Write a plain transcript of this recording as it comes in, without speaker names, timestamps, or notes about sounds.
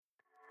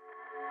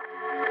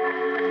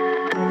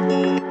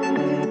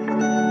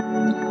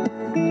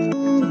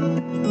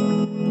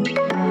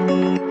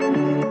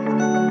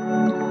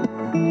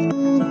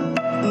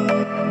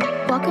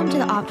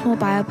Optimal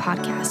Bio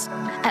podcast.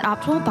 At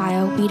Optimal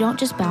Bio, we don't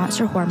just balance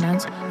your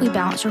hormones, we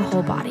balance your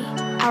whole body.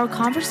 Our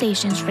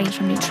conversations range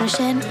from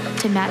nutrition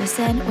to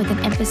medicine with an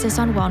emphasis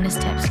on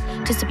wellness tips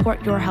to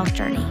support your health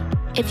journey.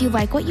 If you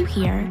like what you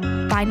hear,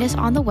 find us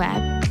on the web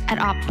at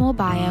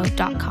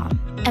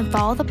optimalbio.com and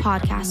follow the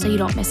podcast so you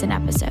don't miss an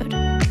episode.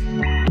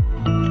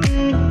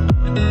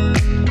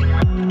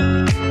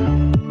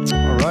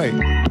 All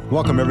right.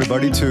 Welcome,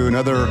 everybody, to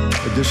another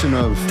edition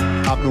of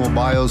Optimal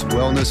Bio's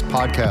Wellness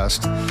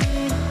Podcast.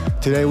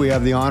 Today, we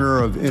have the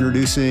honor of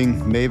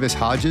introducing Mavis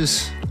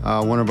Hodges,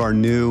 one of our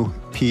new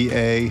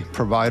PA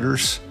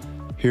providers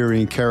here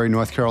in Cary,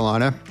 North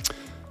Carolina.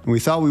 And we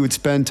thought we would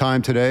spend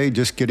time today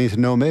just getting to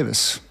know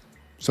Mavis.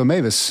 So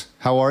Mavis,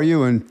 how are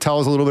you? And tell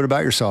us a little bit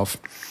about yourself.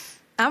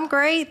 I'm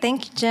great.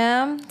 Thank you,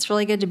 Jim. It's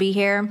really good to be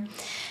here.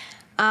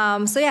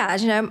 As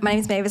you know, my name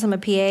is Mavis. I'm a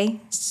PA.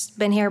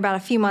 Been here about a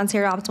few months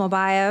here at Optimal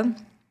Bio.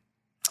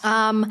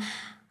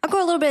 I'll go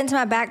a little bit into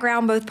my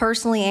background, both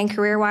personally and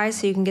career-wise,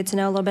 so you can get to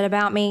know a little bit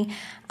about me.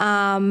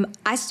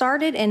 I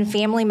started in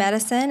family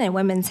medicine and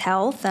women's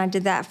health, and I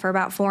did that for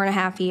about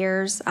 4.5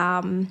 years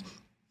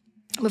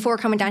before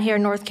coming down here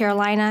in North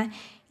Carolina.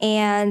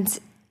 And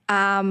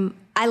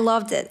I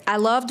loved it. I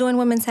loved doing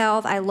women's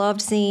health. I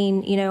loved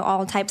seeing,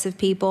 all types of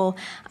people.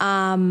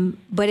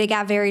 But it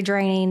got very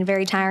draining,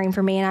 very tiring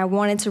for me, and I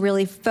wanted to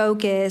really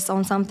focus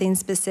on something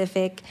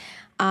specific.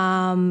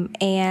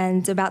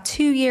 And about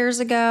 2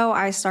 years ago,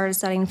 I started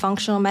studying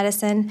functional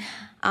medicine.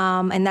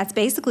 And that's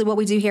basically what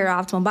we do here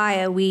at Optimal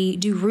Bio. We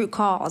do root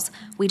cause.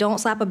 We don't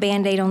slap a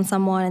Band-Aid on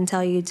someone and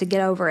tell you to get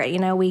over it.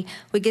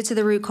 We get to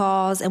the root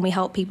cause and we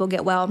help people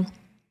get well.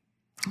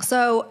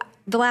 So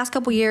the last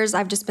couple years,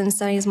 I've just been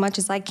studying as much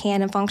as I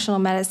can in functional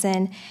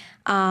medicine.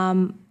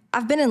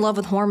 I've been in love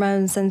with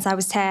hormones since I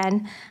was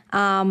 10.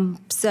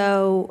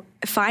 So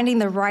finding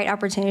the right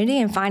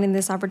opportunity and finding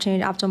this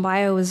opportunity at Optimal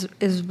Bio was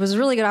a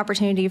really good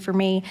opportunity for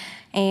me,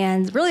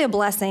 and really a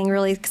blessing,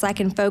 really, because I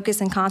can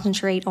focus and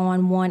concentrate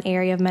on one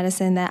area of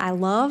medicine that I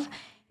love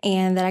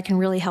and that I can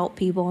really help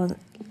people.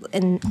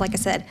 And like I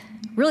said,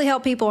 really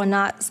help people and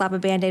not slap a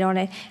Band-Aid on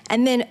it.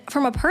 And then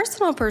from a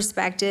personal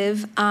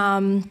perspective,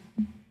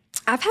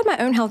 I've had my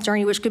own health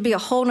journey, which could be a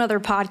whole nother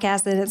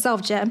podcast in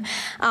itself, Jim.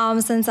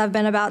 Since I've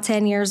been about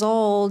 10 years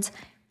old,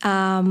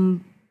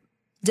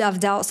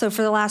 so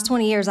for the last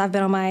 20 years, I've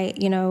been on my,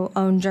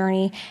 own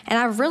journey. And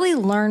I've really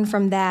learned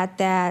from that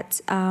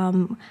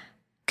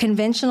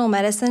conventional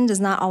medicine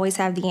does not always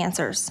have the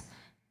answers.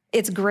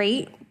 It's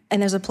great,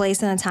 and there's a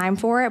place and a time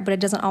for it, but it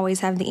doesn't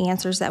always have the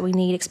answers that we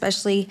need,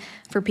 especially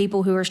for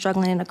people who are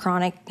struggling in a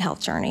chronic health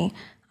journey.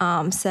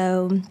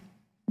 So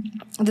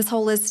this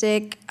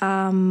holistic,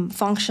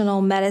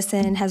 functional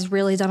medicine has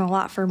really done a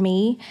lot for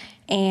me,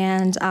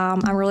 and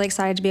I'm really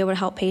excited to be able to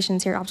help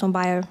patients here at Optimal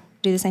Bio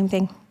do the same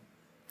thing.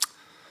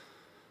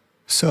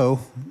 So,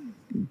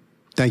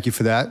 thank you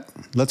for that.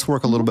 Let's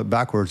work a little bit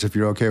backwards, if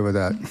you're okay with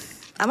that.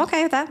 I'm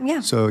okay with that,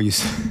 yeah. So you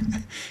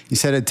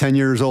said at 10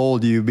 years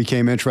old, you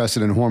became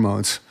interested in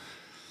hormones.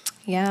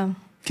 Yeah.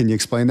 Can you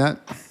explain that?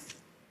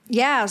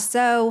 Yeah,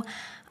 so,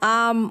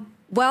 when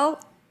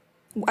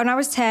I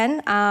was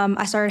 10,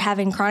 I started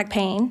having chronic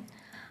pain.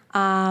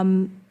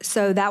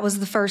 So that was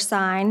the first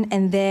sign.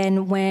 And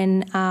then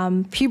when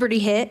puberty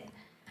hit,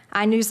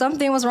 I knew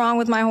something was wrong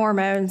with my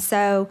hormones.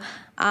 So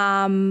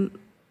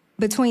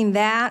between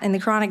that and the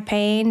chronic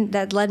pain,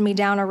 that led me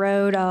down a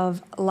road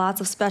of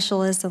lots of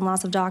specialists and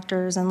lots of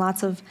doctors and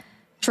lots of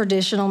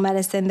traditional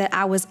medicine that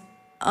I was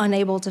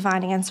unable to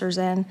find answers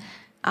in,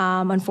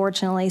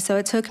 unfortunately. So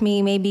it took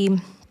me maybe,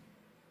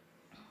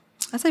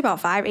 I'd say about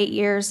 5-8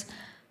 years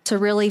to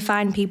really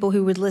find people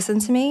who would listen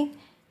to me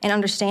and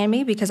understand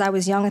me, because I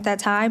was young at that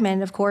time.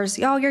 And of course,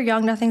 you're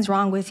young, nothing's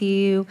wrong with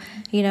you,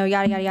 yada,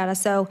 yada, yada.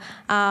 So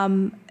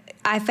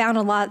I found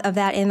a lot of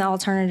that in the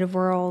alternative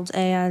world,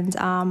 and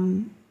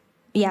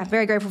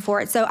very grateful for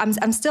it. So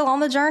I'm still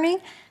on the journey.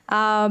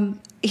 I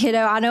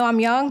know I'm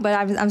young, but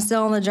I'm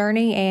still on the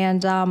journey.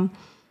 And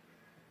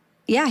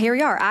here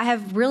we are. I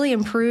have really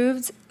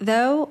improved,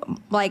 though.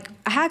 Like,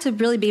 I had to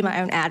really be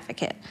my own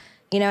advocate.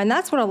 And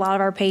that's what a lot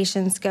of our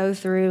patients go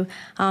through.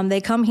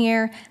 They come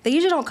here. They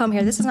usually don't come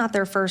here. This is not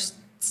their first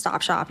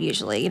stop shop,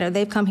 usually.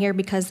 They've come here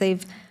because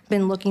they've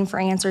been looking for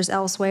answers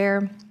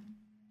elsewhere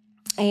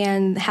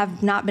and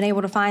have not been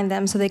able to find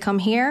them. So they come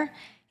here,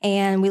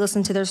 and we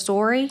listen to their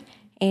story,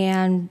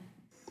 and,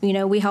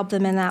 we help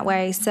them in that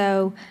way.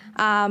 So,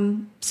 like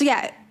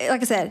I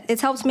said,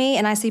 it's helped me,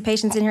 and I see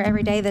patients in here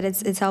every day that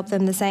it's helped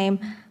them the same.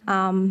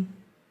 To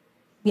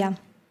answer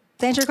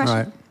your question. All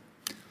right.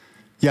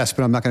 Yes,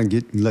 but I'm not going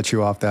to let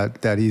you off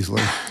that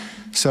easily.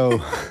 So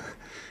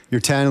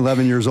you're 10,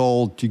 11 years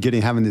old,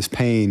 you're having this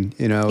pain,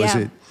 Is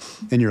it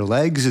in your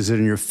legs? Is it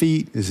in your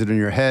feet? Is it in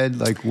your head?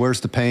 Like, where's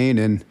the pain?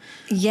 And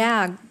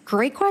yeah,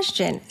 great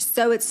question.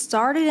 So it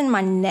started in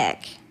my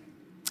neck.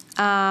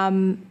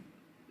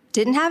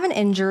 Didn't have an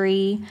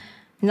injury,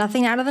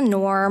 nothing out of the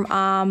norm,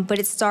 but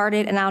it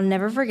started, and I'll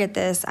never forget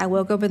this. I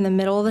woke up in the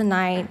middle of the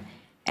night,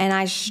 and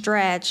I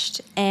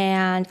stretched,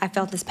 and I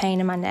felt this pain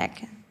in my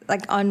neck,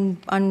 like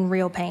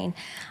unreal pain.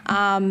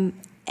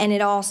 And it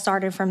all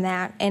started from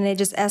that. And it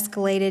just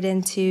escalated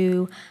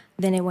into,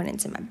 then it went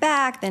into my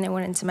back, then it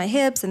went into my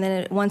hips. And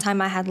then at one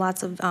time I had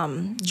lots of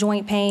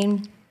joint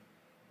pain,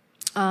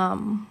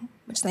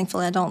 which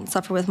thankfully I don't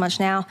suffer with much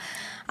now.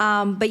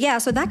 But yeah,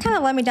 so that kind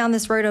of led me down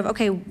this road of,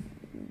 okay,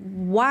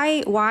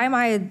 why am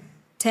I a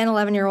 10,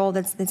 11-year-old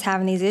that's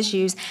having these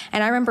issues?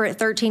 And I remember at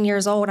 13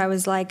 years old, I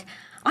was like,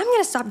 I'm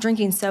going to stop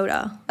drinking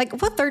soda. Like,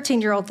 what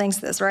 13-year-old thinks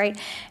this, right?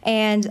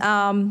 And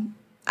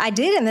I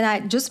did, and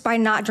then just by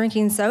not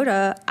drinking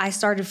soda, I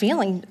started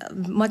feeling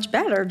much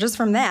better just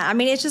from that. I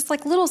mean, it's just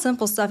like little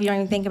simple stuff you don't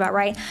even think about,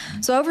 right?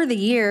 So over the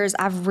years,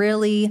 I've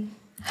really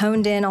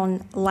honed in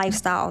on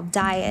lifestyle,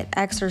 diet,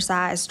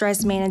 exercise,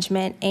 stress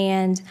management,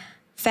 and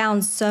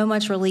found so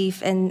much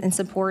relief and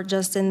support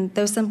just in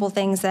those simple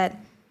things that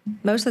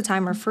most of the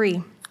time are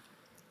free.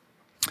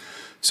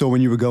 So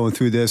when you were going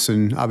through this,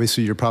 and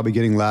obviously you're probably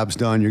getting labs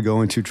done, you're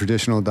going to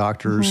traditional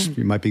doctors,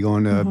 you might be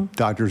going to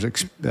doctors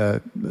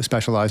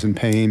specialize in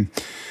pain.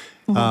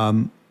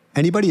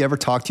 Anybody ever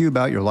talk to you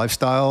about your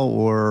lifestyle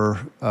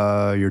or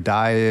your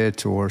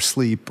diet or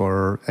sleep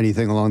or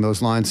anything along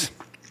those lines?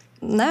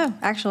 No,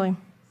 actually,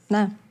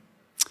 no.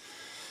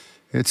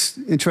 It's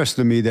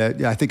interesting to me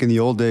that I think in the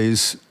old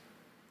days,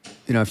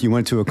 you know, if you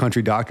went to a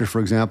country doctor, for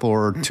example,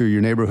 or to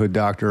your neighborhood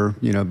doctor,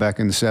 you know, back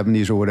in the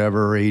 70s or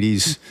whatever, or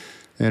 80s,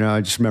 you know,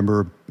 I just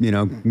remember, you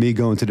know, me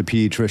going to the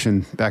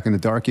pediatrician back in the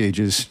dark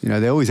ages. You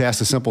know, they always ask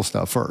the simple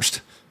stuff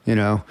first, you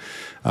know.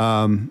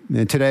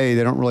 And today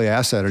they don't really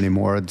ask that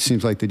anymore. It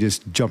seems like they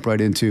just jump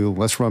right into,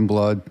 let's run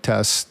blood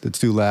tests, let's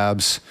do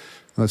labs,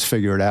 let's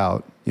figure it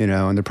out, you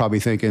know. And they're probably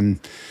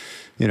thinking,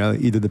 you know,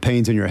 either the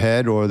pain's in your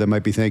head, or they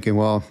might be thinking,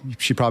 well,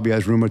 she probably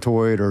has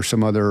rheumatoid or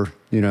some other,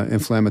 you know,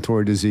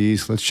 inflammatory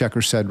disease. Let's check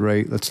her SED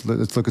rate. Let's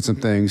look at some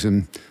things,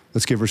 and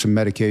let's give her some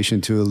medication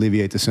to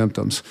alleviate the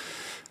symptoms.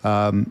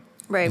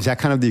 Right. Is that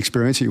kind of the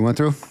experience that you went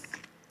through?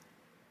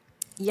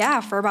 Yeah,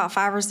 for about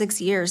 5 or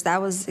 6 years,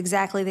 that was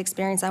exactly the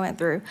experience I went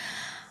through.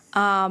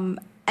 And,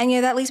 you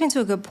know, that leads me to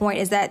a good point,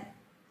 is that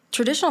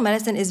traditional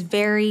medicine is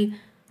very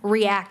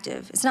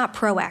reactive. It's not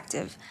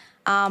proactive.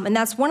 And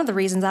that's one of the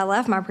reasons I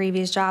left my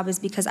previous job, is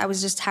because I was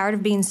just tired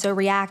of being so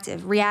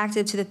reactive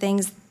to the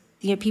things,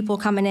 you know, people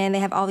coming in, they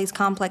have all these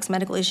complex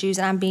medical issues,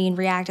 and I'm being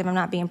reactive, I'm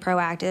not being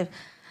proactive.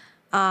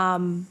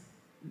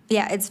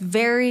 Yeah, it's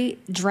very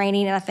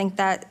draining, and I think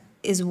that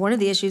is one of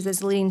the issues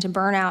that's leading to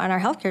burnout in our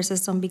healthcare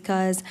system,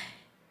 because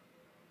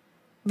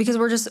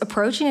we're just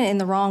approaching it in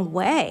the wrong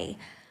way.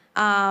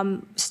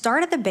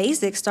 Start at the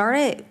basics. Start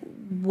at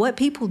what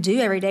people do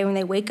every day when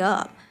they wake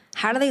up.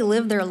 How do they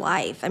live their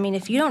life? I mean,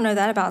 if you don't know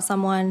that about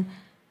someone,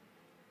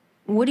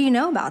 what do you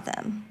know about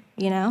them,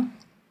 you know?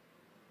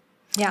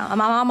 Yeah,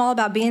 I'm all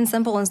about being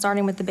simple and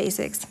starting with the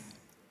basics.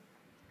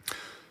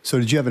 So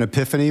did you have an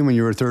epiphany when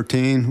you were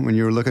 13, when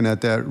you were looking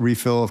at that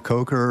refill of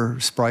Coke or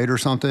Sprite or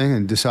something,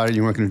 and decided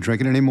you weren't going to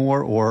drink it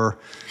anymore? Or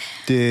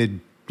did,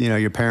 you know,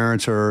 your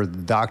parents or the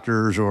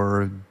doctors,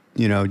 or,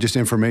 you know, just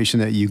information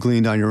that you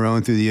gleaned on your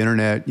own through the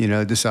internet, you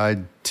know,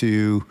 decide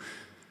to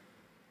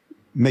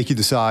make you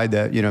decide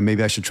that, you know,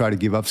 maybe I should try to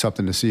give up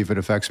something to see if it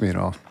affects me at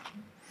all?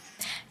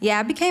 Yeah,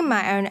 I became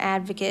my own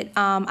advocate.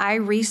 I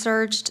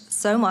researched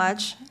so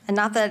much, and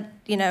not that,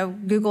 you know,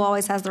 Google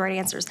always has the right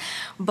answers,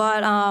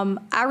 but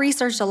I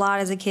researched a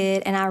lot as a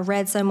kid, and I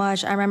read so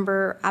much. I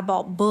remember I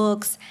bought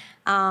books.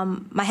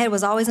 My head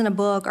was always in a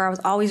book, or I was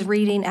always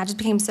reading. I just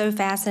became so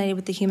fascinated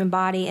with the human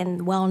body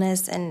and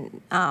wellness,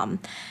 and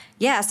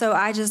yeah, so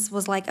I just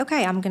was like,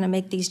 okay, I'm going to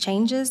make these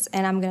changes,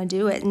 and I'm going to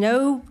do it.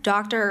 No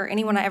doctor or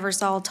anyone I ever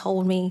saw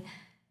told me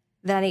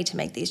that I need to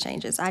make these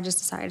changes. I just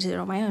decided to do it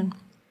on my own.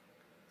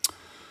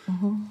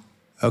 Mm-hmm.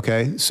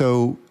 Okay,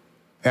 so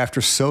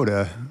after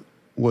soda,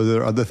 were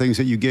there other things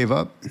that you gave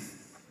up?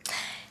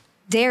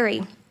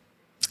 Dairy.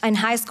 In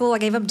high school, I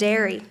gave up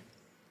dairy.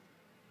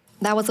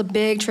 That was a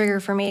big trigger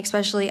for me,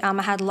 especially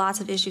I had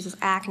lots of issues with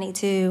acne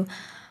too,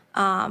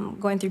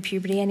 going through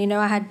puberty. And, you know,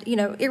 I had, you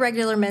know,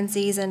 irregular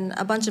menses and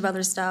a bunch of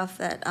other stuff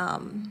that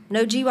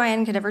no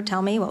GYN could ever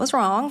tell me what was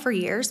wrong for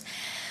years.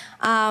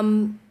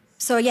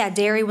 So, yeah,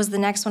 dairy was the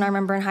next one I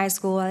remember in high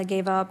school I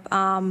gave up.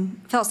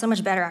 Felt so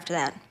much better after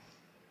that.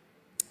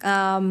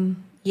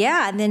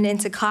 Yeah, and then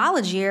into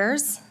college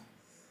years,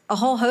 a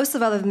whole host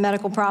of other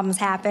medical problems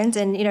happened.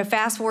 And, you know,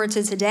 fast forward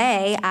to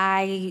today,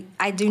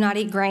 I do not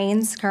eat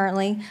grains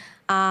currently.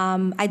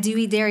 I do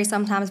eat dairy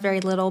sometimes,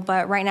 very little,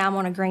 but right now I'm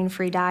on a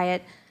grain-free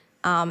diet.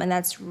 And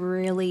that's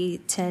really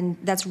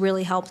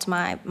helped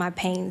my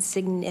pain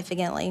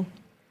significantly.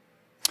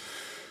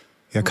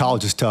 Yeah,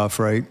 college is tough,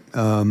 right?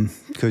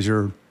 Because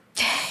you're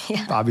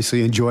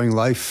obviously enjoying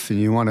life, and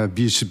you want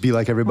to be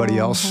like everybody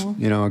else,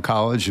 you know, in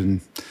college.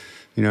 And,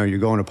 you know, you're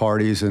going to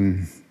parties,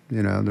 and,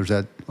 you know, there's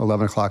that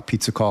 11 o'clock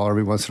pizza call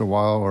every once in a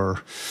while,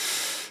 or,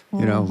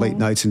 you know, late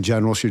nights in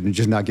general, you're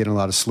just not getting a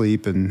lot of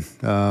sleep. And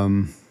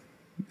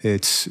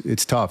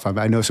it's tough.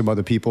 I know some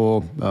other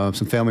people,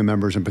 some family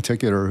members in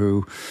particular,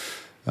 who,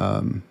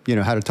 you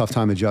know, had a tough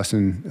time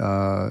adjusting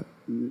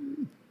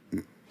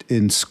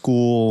in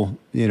school,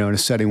 you know, in a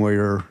setting where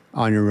you're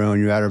on your own,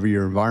 you're out of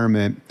your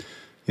environment,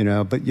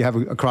 but you have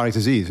a chronic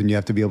disease and you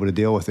have to be able to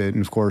deal with it.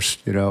 And of course,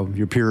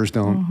 your peers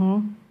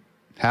don't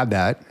have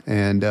that.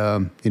 And,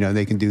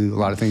 they can do a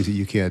lot of things that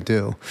you can't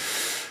do.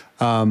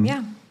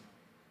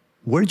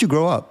 Where did you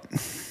grow up?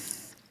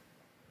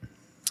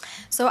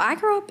 So I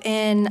grew up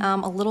in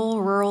a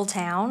little rural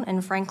town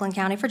in Franklin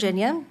County,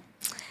 Virginia.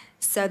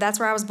 So that's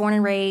where I was born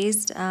and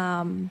raised.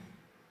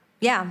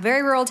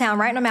 Very rural town,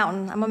 right in a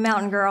mountain. I'm a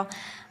mountain girl.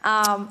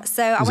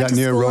 So I went to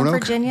school in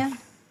Virginia.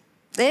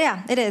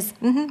 Yeah, it is.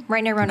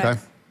 Right near Roanoke.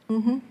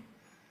 Okay.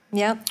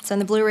 Yep. So in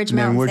the Blue Ridge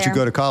Mountains. And where'd you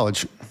go to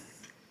college?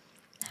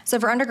 So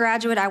for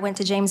undergraduate, I went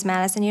to James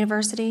Madison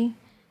University.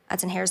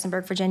 That's in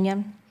Harrisonburg,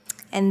 Virginia.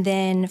 And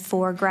then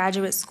for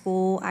graduate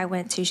school, I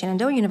went to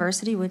Shenandoah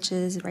University, which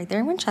is right there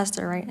in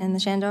Winchester, right in the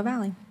Shenandoah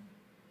Valley.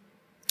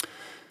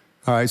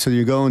 All right, so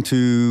you're going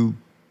to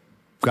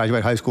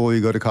graduate high school, you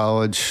go to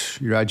college,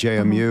 you're at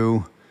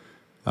JMU.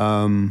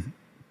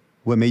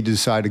 What made you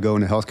decide to go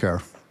into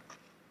healthcare?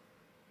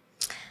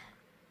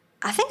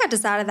 I think I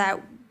decided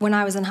that when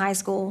I was in high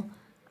school,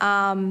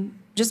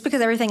 just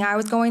because everything I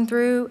was going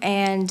through,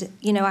 and,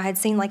 I had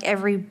seen like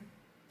every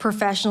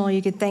professional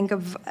you could think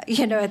of,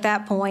 at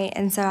that point.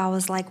 And so I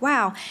was like,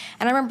 wow.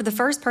 And I remember the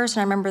first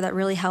person that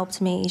really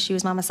helped me, she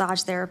was my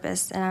massage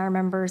therapist. And I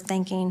remember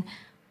thinking,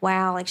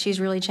 wow, like she's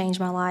really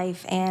changed my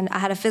life. And I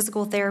had a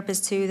physical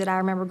therapist too that I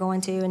remember going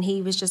to, and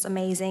he was just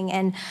amazing.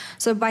 And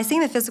so by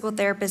seeing the physical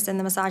therapist and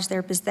the massage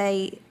therapist,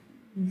 they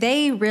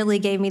really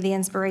gave me the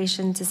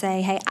inspiration to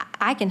say, hey,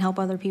 I can help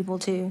other people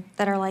too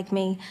that are like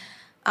me.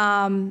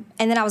 And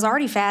then I was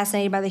already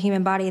fascinated by the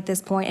human body at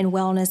this point, and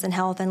wellness and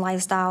health and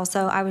lifestyle.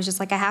 So I was just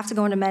like, I have to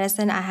go into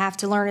medicine. I have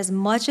to learn as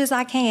much as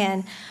I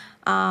can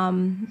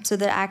so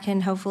that I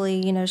can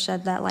hopefully,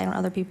 shed that light on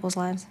other people's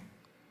lives.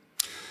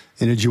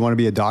 And did you want to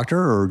be a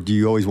doctor, or do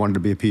you always wanted to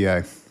be a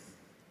PA?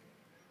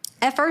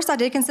 At first, I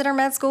did consider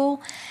med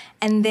school.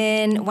 And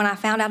then when I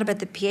found out about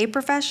the PA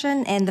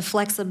profession and the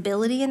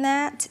flexibility in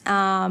that,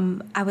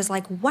 I was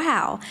like,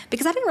 wow,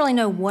 because I didn't really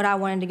know what I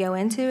wanted to go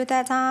into at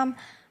that time.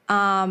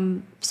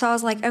 So I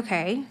was like,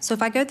 okay, so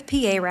if I go the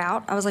PA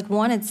route, I was like,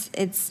 one,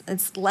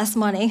 it's less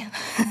money,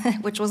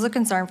 which was a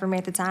concern for me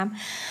at the time.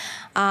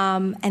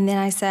 And then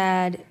I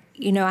said,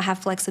 I have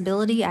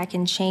flexibility. I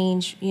can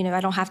change, I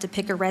don't have to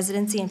pick a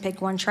residency and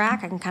pick one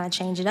track. I can kind of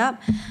change it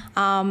up.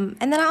 And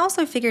then I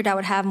also figured I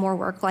would have more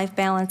work-life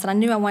balance, and I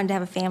knew I wanted to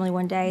have a family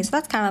one day. So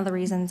that's kind of the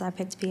reasons I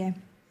picked PA.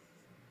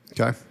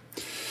 Okay.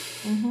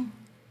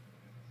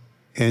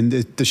 And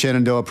the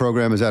Shenandoah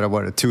program, is that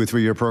a 2 or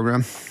 3 year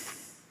program?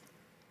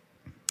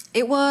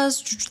 It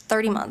was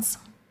 30 months.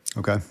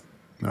 Okay.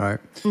 All right.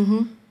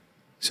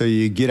 So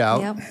you get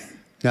out. Yep.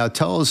 Now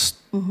tell us,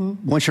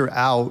 once you're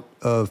out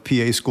of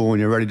PA school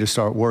and you're ready to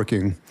start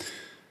working,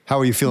 how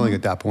are you feeling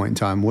at that point in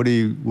time? What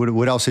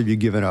else have you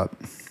given up?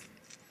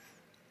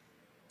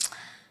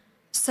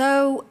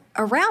 So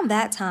around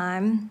that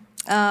time,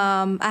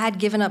 I had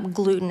given up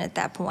gluten at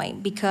that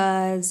point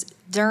because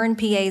during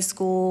PA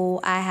school,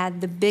 I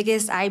had the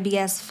biggest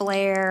IBS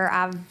flare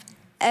I've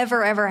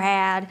ever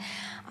had.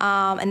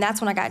 And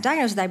that's when I got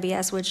diagnosed with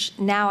IBS, which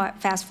now,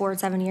 fast forward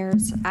 7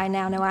 years, I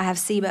now know I have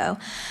SIBO,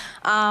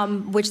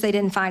 which they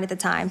didn't find at the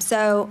time.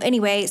 So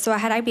anyway, so I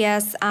had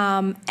IBS,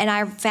 and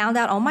I found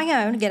out on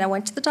my own. Again, I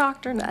went to the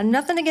doctor.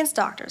 Nothing against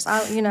doctors,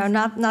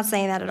 not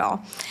saying that at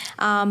all.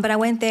 But I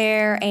went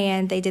there,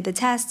 and they did the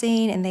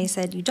testing, and they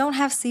said, you don't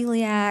have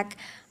celiac,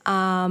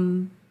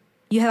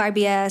 you have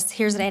IBS,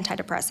 here's an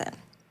antidepressant.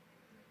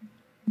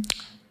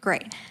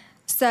 Great.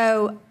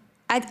 So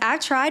I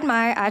tried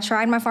my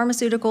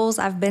pharmaceuticals.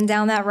 I've been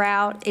down that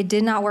route. It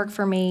did not work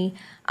for me.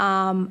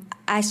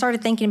 I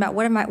started thinking about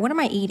what am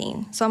I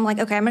eating? So I'm like,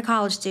 okay, I'm a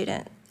college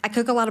student. I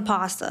cook a lot of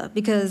pasta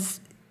because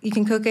you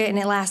can cook it and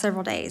it lasts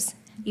several days.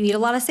 You eat a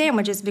lot of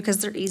sandwiches because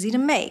they're easy to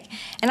make.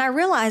 And I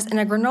realized in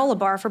a granola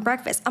bar for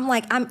breakfast, I'm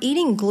like, I'm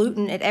eating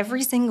gluten at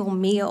every single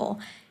meal.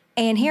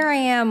 And here I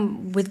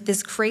am with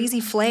this crazy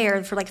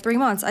flare for like 3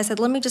 months. I said,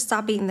 let me just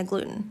stop eating the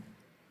gluten.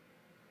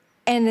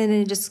 And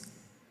then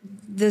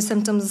the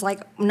symptoms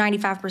like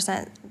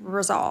 95%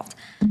 resolved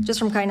just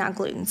from cutting out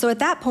gluten. So at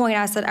that point,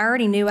 I said I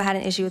already knew I had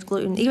an issue with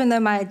gluten, even though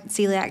my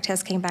celiac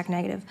test came back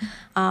negative.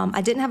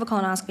 I didn't have a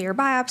colonoscopy or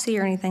biopsy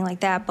or anything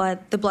like that,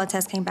 but the blood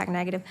test came back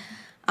negative.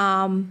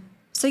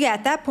 So yeah,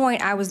 at that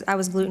point, I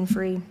was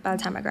gluten-free by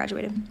the time I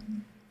graduated.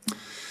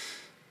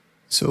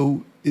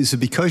 So is it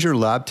because your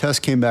lab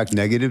test came back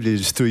negative, they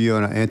just threw you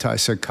on an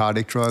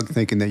antipsychotic drug,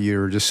 thinking that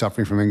you're just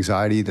suffering from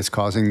anxiety that's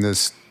causing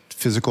this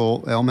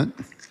physical ailment?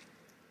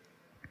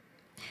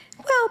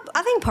 Well,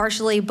 I think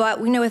partially,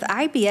 but we know with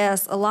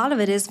IBS, a lot of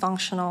it is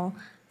functional,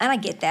 and I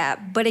get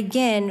that. But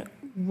again,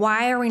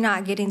 why are we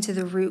not getting to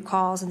the root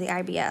cause of the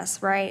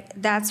IBS, right?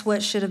 That's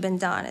what should have been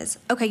done is,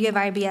 okay, you have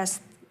IBS,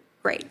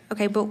 great.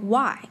 Okay, but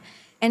why?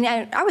 And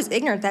I was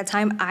ignorant at that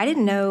time. I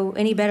didn't know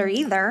any better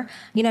either.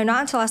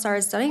 Not until I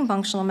started studying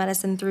functional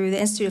medicine through the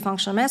Institute of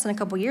Functional Medicine a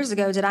couple years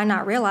ago did I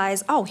not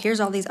realize, here's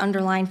all these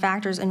underlying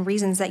factors and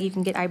reasons that you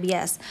can get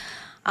IBS.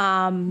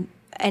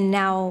 And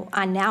now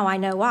I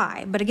know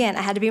why. But again,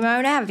 I had to be my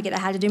own advocate. I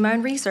had to do my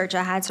own research.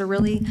 I had to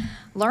really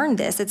learn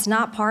this. It's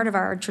not part of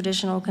our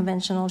traditional,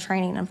 conventional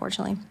training,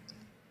 unfortunately.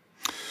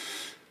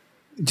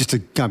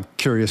 I'm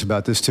curious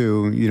about this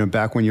too.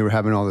 Back when you were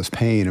having all this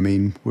pain, I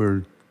mean,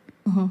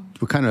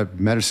 what kind of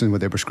medicine were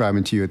they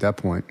prescribing to you at that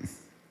point?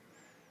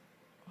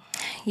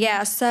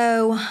 Yeah,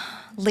 so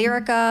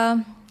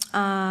Lyrica,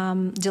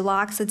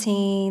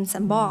 duloxetine,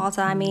 Cymbalta,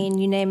 I mean,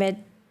 you name it,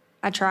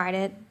 I tried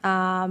it.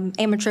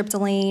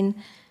 Amitriptyline.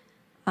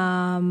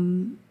 I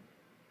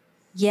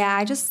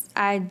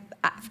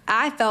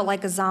felt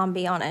like a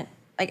zombie on it.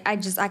 Like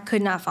I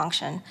could not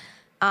function.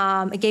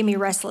 It gave me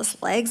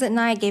restless legs at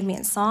night, gave me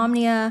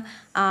insomnia.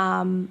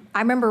 I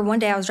remember one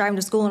day I was driving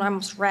to school and I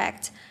almost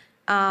wrecked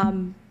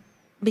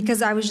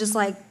because I was just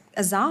like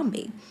a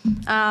zombie.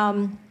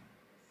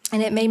 And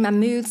it made my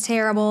moods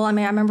terrible. I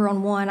mean, I remember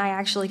on one, I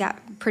actually got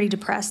pretty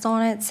depressed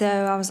on it. So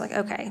I was like,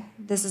 okay,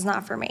 this is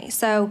not for me.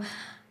 So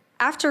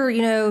after,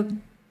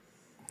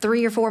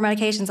 3 or 4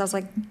 medications, I was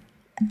like,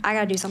 I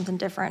got to do something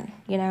different,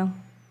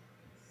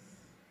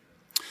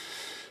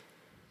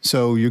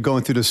 So you're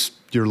going through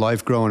your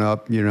life growing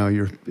up,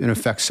 you're in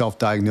effect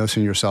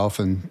self-diagnosing yourself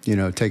and,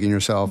 taking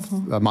yourself,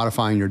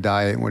 modifying your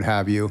diet and what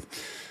have you.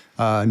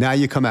 Now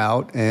you come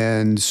out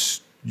and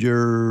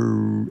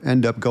you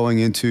end up going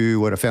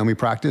into a family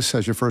practice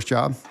as your first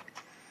job?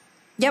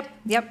 Yep.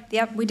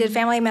 We did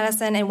family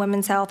medicine and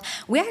women's health.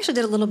 We actually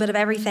did a little bit of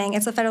everything.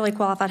 It's a federally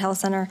qualified health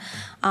center.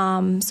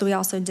 So we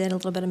also did a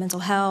little bit of mental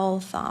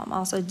health,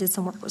 also did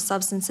some work with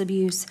substance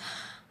abuse.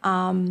 So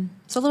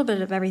a little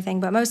bit of everything,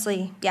 but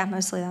mostly that.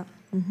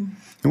 Mm-hmm.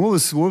 And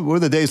what were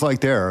the days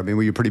like there? I mean,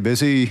 were you pretty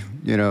busy?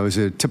 Is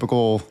it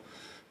typical,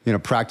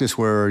 practice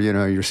where,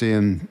 you're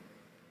seeing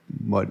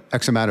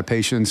X amount of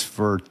patients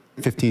for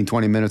 15,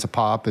 20 minutes a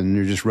pop and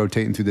you're just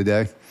rotating through the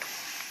day?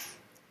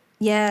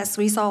 Yes,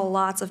 we saw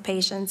lots of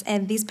patients.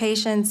 And these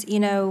patients,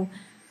 a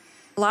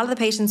lot of the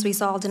patients we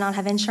saw did not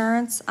have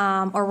insurance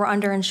or were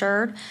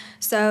underinsured.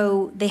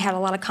 So they had a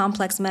lot of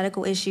complex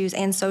medical issues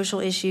and social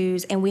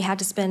issues, and we had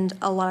to spend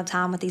a lot of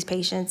time with these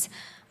patients.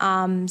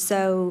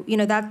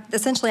 That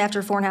essentially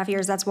after 4.5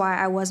 years, that's why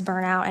I was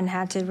burnt out and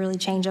had to really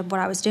change up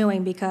what I was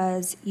doing,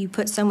 because you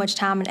put so much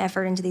time and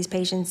effort into these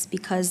patients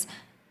because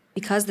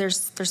they're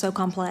so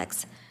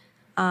complex.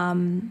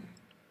 And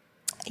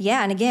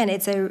again,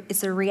 it's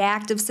a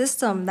reactive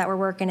system that we're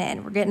working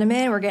in. We're getting them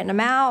in, we're getting them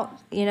out,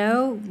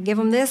 give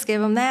them this,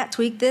 give them that,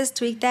 tweak this,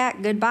 tweak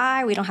that,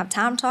 goodbye. We don't have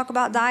time to talk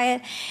about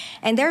diet.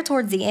 And there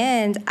towards the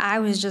end, I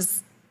was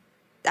just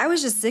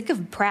sick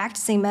of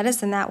practicing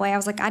medicine that way. I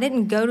was like, I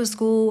didn't go to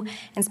school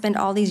and spend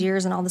all these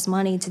years and all this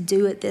money to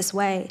do it this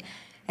way.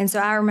 And so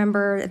I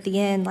remember at the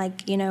end, I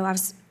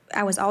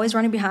was always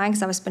running behind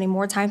because I was spending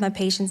more time with my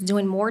patients,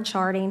 doing more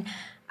charting.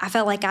 I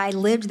felt like I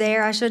lived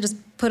there. I should have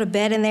just put a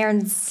bed in there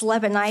and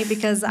slept at night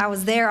because I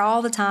was there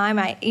all the time.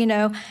 They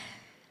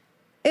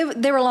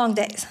were long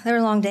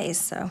days.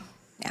 So,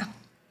 yeah.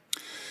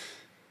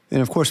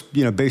 And of course,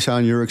 based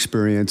on your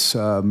experience,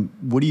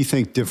 what do you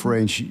think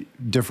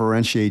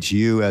differentiates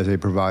you as a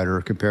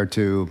provider compared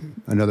to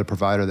another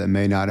provider that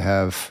may not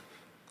have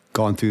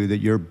gone through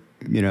your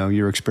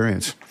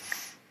experience?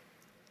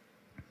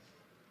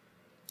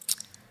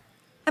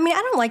 I mean,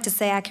 I don't like to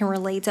say I can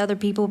relate to other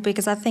people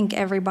because I think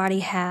everybody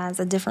has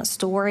a different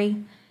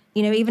story.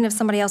 Even if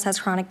somebody else has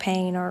chronic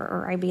pain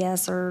or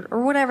IBS or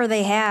whatever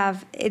they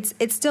have, it's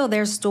still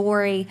their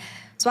story.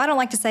 So I don't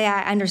like to say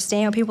I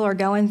understand what people are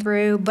going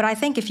through, but I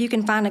think if you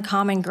can find a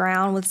common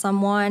ground with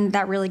someone,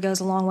 that really goes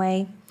a long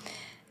way.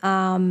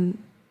 And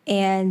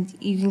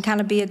you can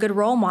kind of be a good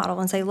role model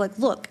and say,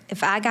 look,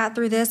 if I got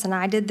through this and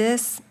I did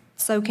this,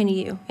 so can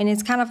you. And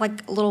it's kind of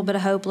like a little bit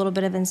of hope, a little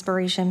bit of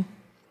inspiration.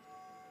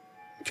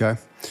 Okay.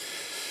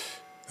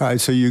 All right.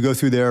 So you go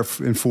through there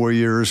in 4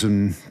 years,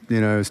 and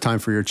it's time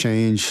for a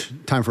change.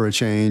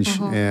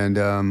 Mm-hmm.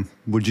 And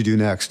what'd you do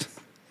next?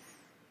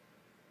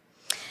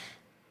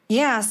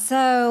 Yeah.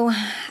 So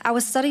I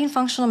was studying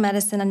functional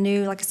medicine. I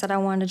knew, like I said, I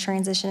wanted to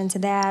transition into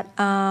that.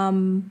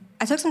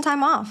 I took some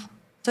time off.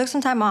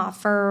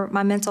 For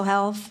my mental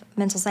health,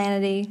 mental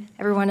sanity,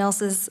 everyone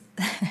else's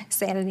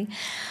sanity.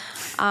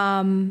 So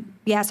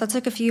I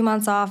took a few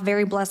months off.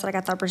 Very blessed that I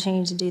got the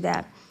opportunity to do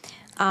that.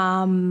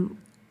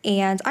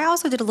 And I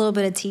also did a little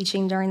bit of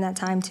teaching during that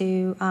time,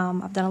 too.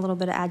 I've done a little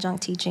bit of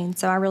adjunct teaching,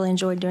 so I really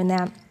enjoyed doing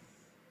that.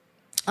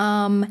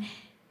 I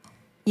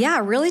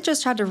really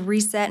just tried to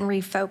reset and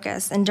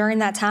refocus. And during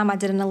that time, I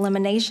did an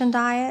elimination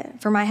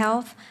diet for my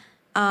health.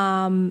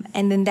 And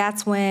then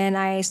that's when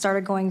I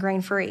started going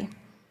grain-free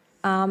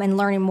and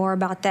learning more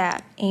about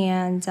that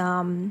and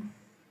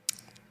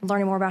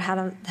learning more about how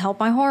to help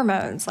my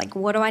hormones, like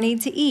what do I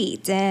need to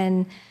eat,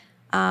 and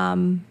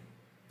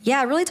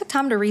it really took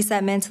time to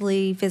reset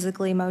mentally,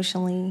 physically,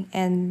 emotionally,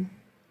 and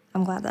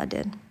I'm glad that I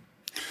did.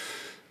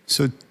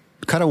 So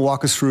kind of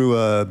walk us through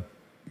a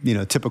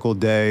typical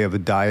day of a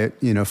diet,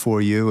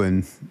 for you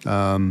and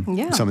some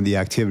of the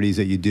activities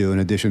that you do in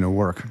addition to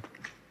work.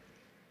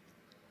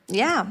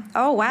 Yeah.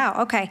 Oh,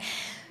 wow. Okay.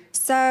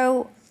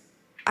 So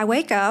I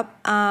wake up.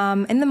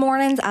 In the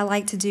mornings, I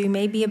like to do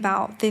maybe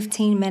about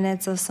 15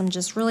 minutes of some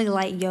just really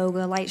light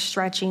yoga, light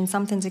stretching,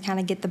 something to kind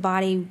of get the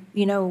body,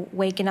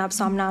 waking up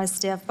so I'm not as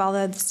stiff.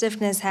 Although the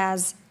stiffness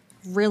has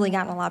really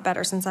gotten a lot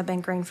better since I've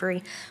been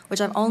grain-free, which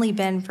I've only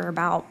been for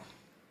about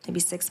maybe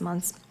 6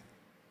 months,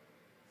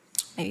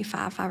 maybe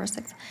five or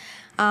six.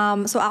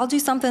 So I'll do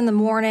something in the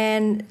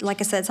morning,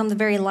 like I said, something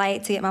very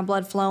light to get my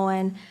blood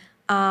flowing.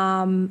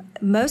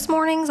 Most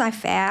mornings I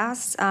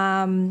fast.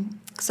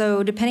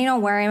 So depending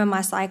on where I am in my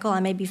cycle, I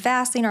may be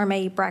fasting or I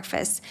may eat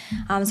breakfast.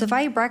 So if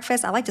I eat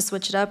breakfast, I like to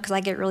switch it up because I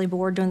get really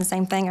bored doing the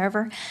same thing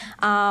over.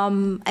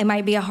 It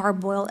might be a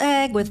hard-boiled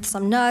egg with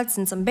some nuts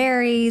and some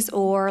berries,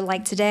 or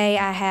like today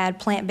I had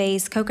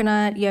plant-based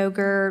coconut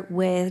yogurt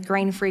with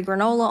grain-free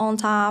granola on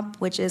top,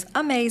 which is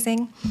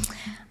amazing.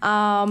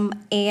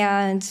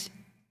 And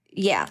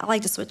yeah, I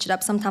like to switch it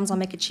up. Sometimes I'll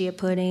make a chia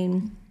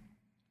pudding.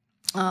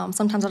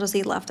 Sometimes I'll just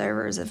eat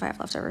leftovers if I have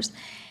leftovers.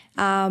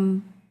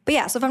 But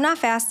yeah, so if I'm not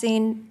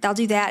fasting, I'll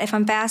do that. If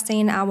I'm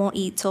fasting, I won't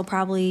eat till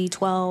probably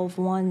 12,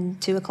 1,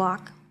 2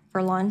 o'clock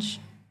for lunch.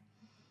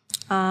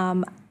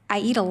 I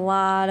eat a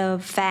lot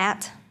of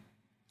fat,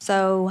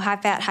 so high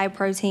fat, high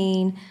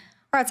protein,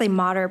 or I'd say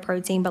moderate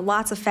protein, but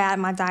lots of fat in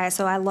my diet.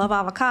 So I love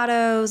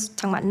avocados,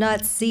 talking about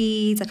nuts,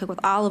 seeds. I cook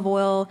with olive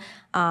oil,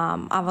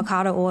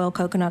 avocado oil,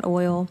 coconut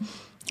oil,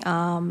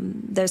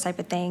 those type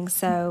of things.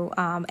 So,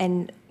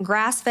 and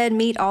grass-fed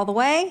meat all the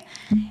way.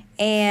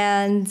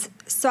 And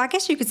so I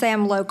guess you could say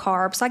I'm low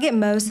carb. So I get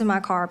most of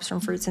my carbs from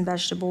fruits and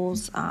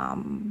vegetables.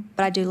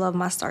 But I do love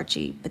my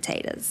starchy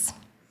potatoes.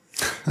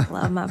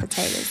 Love my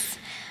potatoes.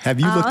 Have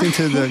you looked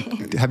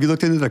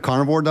into the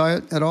carnivore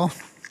diet at all?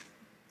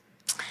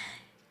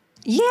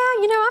 Yeah,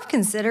 I've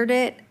considered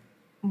it,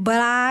 but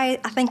I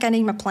think I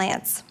need my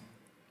plants.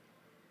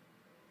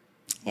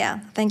 Yeah,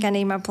 I think I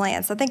need my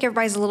plants. I think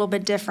everybody's a little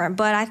bit different,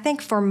 but I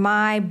think for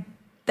my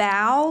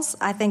bowels,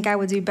 I think I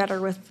would do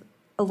better with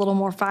a little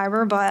more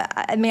fiber, but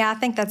I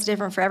think that's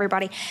different for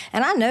everybody.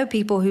 And I know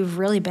people who've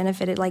really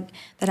benefited, like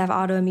that have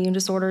autoimmune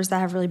disorders that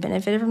have really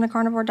benefited from the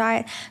carnivore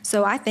diet.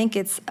 So I think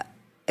it's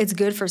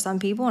good for some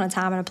people in a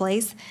time and a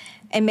place.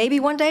 And maybe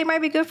one day it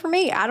might be good for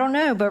me. I don't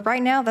know, but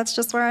right now that's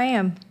just where I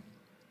am.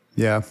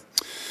 Yeah.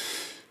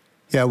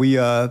 Yeah, we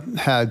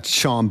had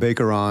Sean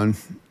Baker on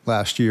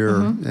last year,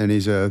 and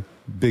he's a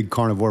big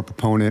carnivore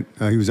proponent.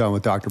 He was on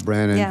with Dr.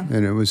 Brandon,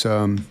 and it was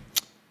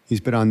he's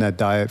been on that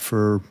diet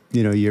for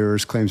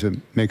years. Claims it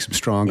makes him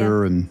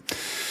stronger, and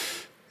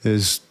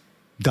his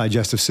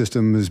digestive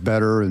system is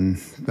better, and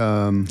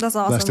that's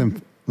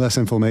awesome. less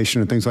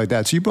inflammation and things like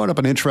that. So you brought up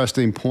an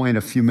interesting point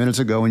a few minutes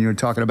ago when you were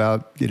talking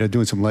about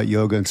doing some light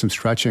yoga and some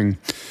stretching.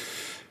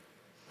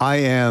 I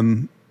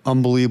am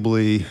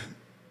unbelievably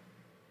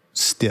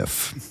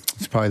stiff.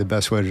 It's probably the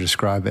best way to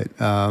describe it.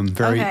 I'm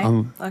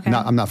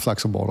not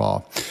flexible at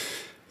all.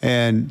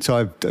 And so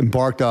I've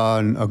embarked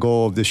on a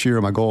goal of this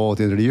year. My goal at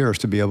the end of the year is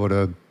to be able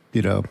to,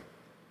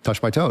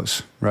 touch my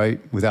toes, right?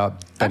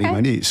 Without bending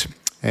my knees.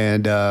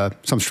 And so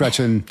I'm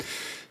stretching,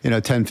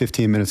 10,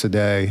 15 minutes a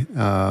day.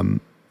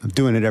 I'm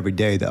doing it every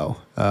day though.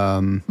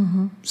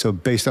 So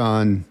based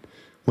on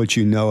what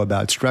you know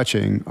about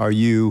stretching,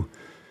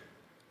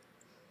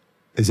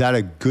 is that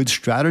a good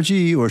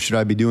strategy, or should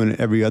I be doing it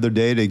every other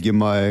day to give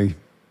my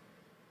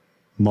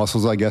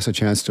muscles, I guess, a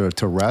chance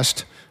to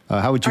rest?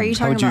 How would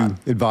you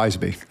advise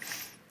me?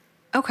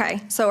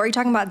 Okay, so are you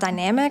talking about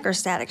dynamic or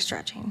static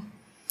stretching?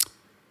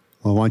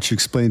 Well, why don't you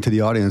explain to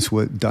the audience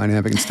what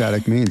dynamic and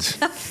static means?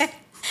 Okay,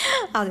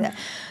 I'll do that.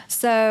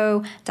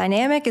 So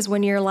dynamic is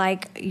when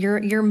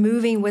you're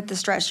moving with the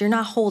stretch. You're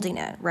not holding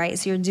it, right?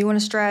 So you're doing a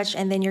stretch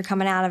and then you're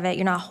coming out of it.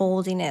 You're not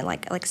holding it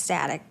like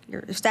static.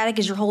 Static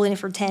is you're holding it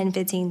for 10,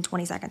 15,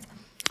 20 seconds.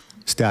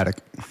 Static.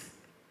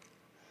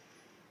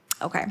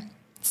 Okay.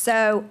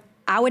 So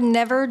I would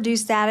never do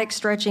static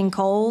stretching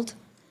cold.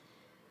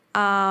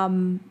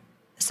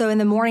 So in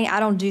the morning, I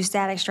don't do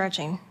static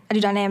stretching. I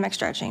do dynamic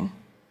stretching.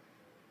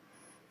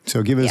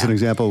 So give us an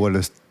example of what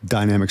a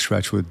dynamic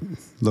stretch would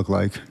look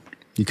like.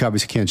 You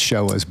obviously can't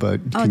show us, but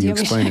can you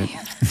explain it?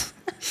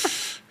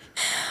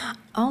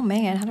 Oh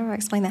man, how do I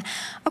explain that?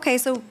 Okay,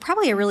 so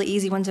probably a really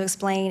easy one to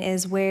explain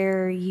is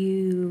where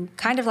you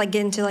kind of like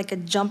get into like a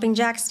jumping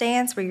jack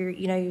stance where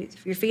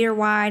your feet are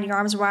wide, your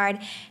arms are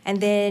wide,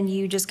 and then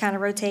you just kind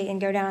of rotate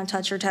and go down and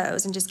touch your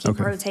toes and just keep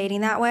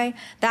rotating that way.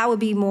 That would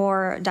be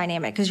more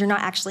dynamic because you're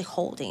not actually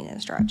holding in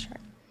a stretch.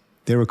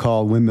 They were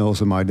called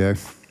windmills in my day.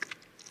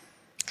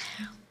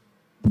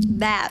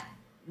 That's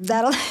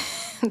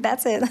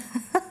it.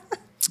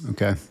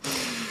 Okay.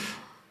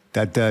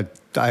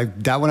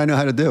 That one I know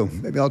how to do.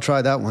 Maybe I'll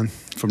try that one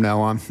from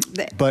now on.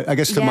 But I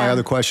guess to my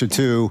other question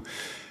too,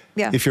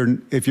 if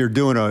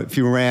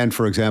you ran,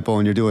 for example,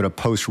 and you're doing a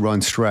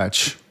post-run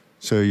stretch,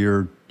 so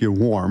you're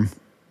warm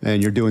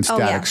and you're doing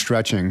static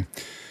stretching,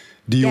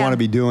 do you want to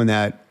be doing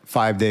that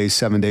 5 days,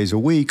 7 days a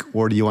week,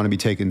 or do you want to be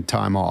taking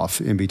time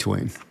off in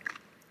between?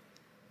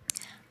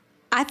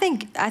 I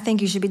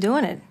think you should be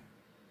doing it.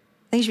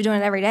 I think you should be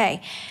doing it every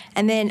day.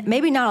 And then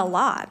maybe not a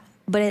lot,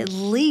 but at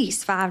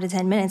least 5 to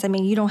 10 minutes. I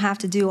mean, you don't have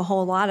to do a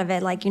whole lot of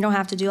it. Like, you don't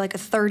have to do like a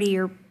 30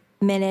 or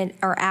minute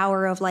or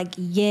hour of like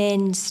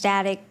yin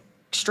static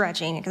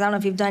stretching. Because I don't know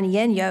if you've done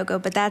yin yoga,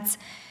 but that's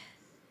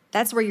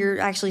where you're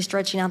actually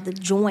stretching out the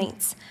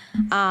joints.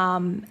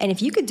 And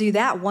if you could do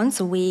that once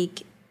a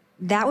week,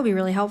 that would be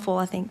really helpful,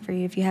 I think, for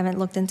you if you haven't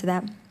looked into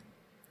that.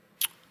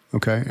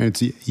 Okay. And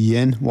it's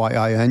yin,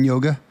 Y-I-N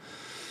yoga?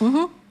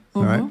 Mm-hmm.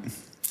 All right.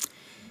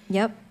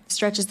 Yep.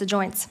 Stretches the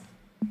joints.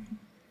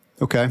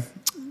 Okay.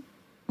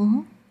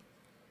 Mm-hmm.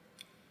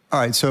 All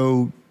right.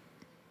 So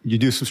you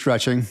do some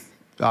stretching.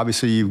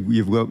 Obviously,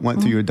 you've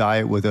went through your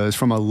diet with us.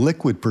 From a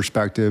liquid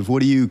perspective,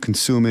 what are you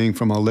consuming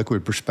from a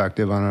liquid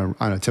perspective on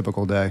a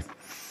typical day?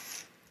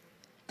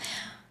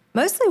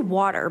 Mostly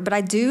water, but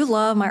I do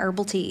love my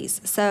herbal teas.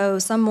 So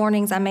some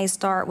mornings I may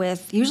start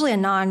with usually a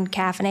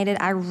non-caffeinated.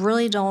 I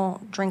really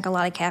don't drink a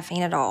lot of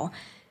caffeine at all.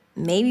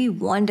 Maybe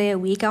one day a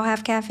week I'll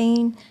have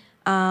caffeine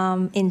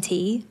in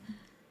tea.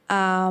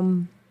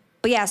 But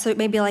yeah, so it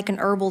may be like an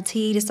herbal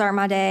tea to start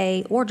my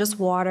day or just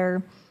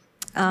water.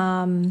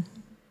 That's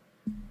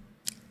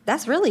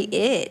really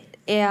it.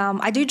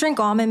 I do drink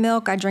almond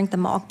milk. I drink the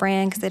Malk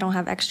brand because they don't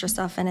have extra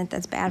stuff in it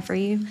that's bad for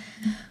you.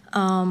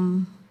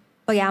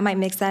 But yeah, I might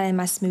mix that in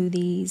my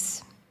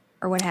smoothies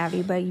or what have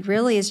you. But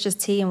really, it's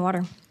just tea and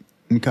water.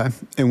 Okay.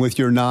 And with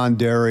your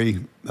non-dairy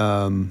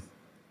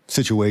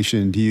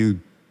situation, do you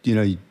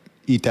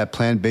eat that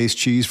plant-based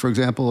cheese, for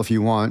example, if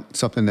you want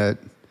something that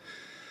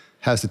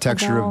has the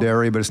texture of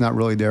dairy, but it's not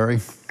really dairy?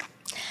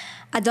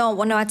 I don't.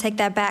 Well, no, I take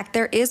that back.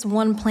 There is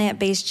one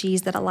plant-based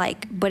cheese that I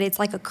like, but it's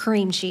like a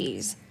cream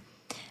cheese.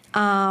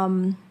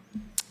 And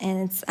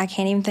I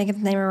can't even think of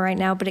the name of it right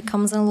now, but it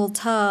comes in a little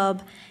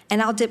tub,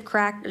 and I'll dip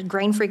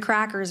grain-free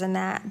crackers in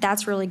that.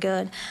 That's really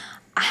good.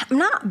 I'm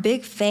not a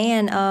big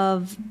fan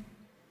of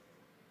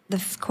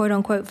the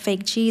quote-unquote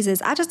fake cheeses.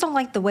 I just don't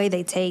like the way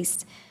they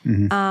taste.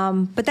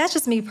 Mm-hmm. But that's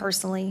just me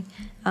personally.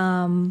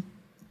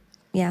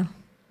 Yeah.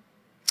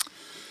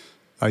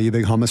 Are you a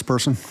big hummus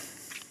person?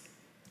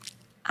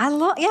 I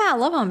love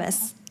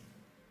hummus.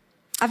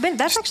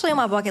 That's actually on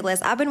my bucket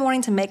list. I've been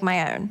wanting to make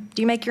my own.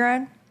 Do you make your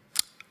own?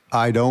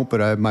 I don't,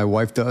 but my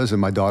wife does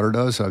and my daughter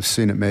does. I've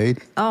seen it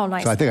made. Oh,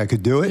 nice. So I think I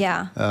could do it.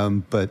 Yeah.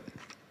 But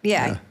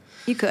yeah,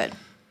 you could.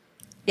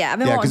 Yeah, I've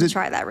been wanting to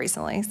try that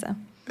recently. So.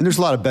 And there's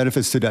a lot of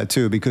benefits to that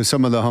too, because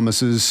some of the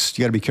hummuses,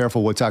 you got to be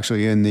careful what's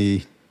actually in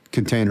the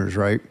containers,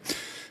 right?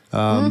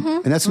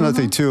 And that's another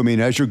thing too. I mean,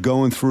 as you're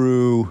going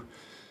through,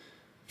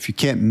 if you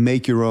can't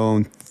make your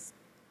own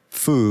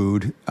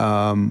food,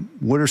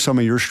 what are some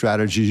of your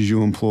strategies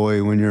you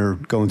employ when you're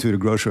going through the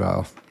grocery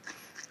aisle?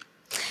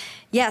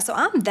 Yeah, so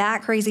I'm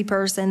that crazy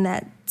person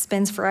that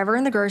spends forever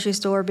in the grocery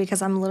store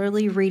because I'm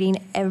literally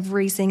reading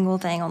every single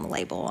thing on the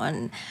label.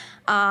 And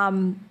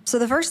so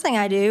the first thing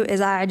I do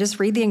is I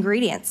just read the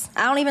ingredients.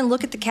 I don't even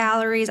look at the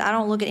calories. I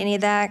don't look at any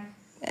of that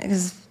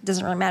because it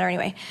doesn't really matter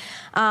anyway.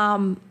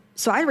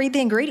 So I read the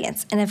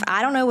ingredients. And if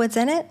I don't know what's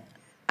in it,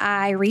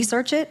 I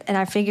research it and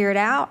I figure it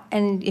out.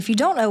 And if you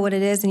don't know what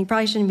it is, then you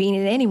probably shouldn't be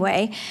eating it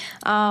anyway.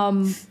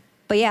 But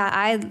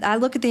yeah, I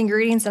look at the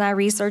ingredients and I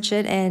research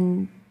it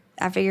and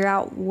I figure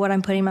out what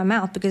I'm putting in my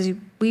mouth because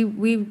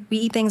we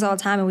eat things all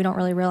the time and we don't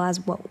really realize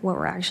what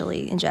we're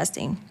actually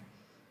ingesting.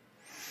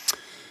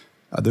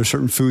 There's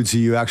certain foods that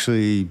you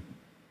actually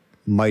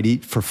might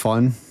eat for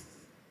fun.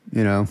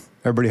 You know,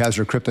 everybody has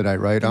their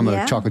kryptonite, right? I'm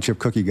a chocolate chip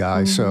cookie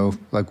guy. So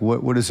like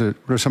what is it?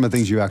 What are some of the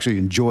things you actually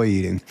enjoy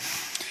eating?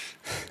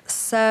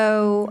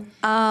 So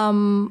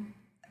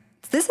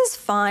this is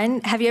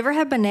fun. Have you ever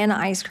had banana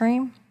ice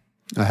cream?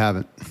 I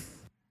haven't.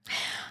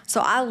 So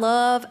I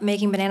love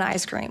making banana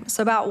ice cream.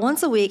 So about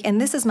once a week,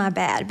 and this is my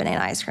bad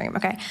banana ice cream,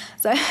 okay?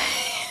 So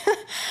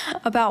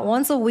about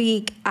once a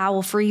week, I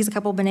will freeze a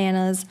couple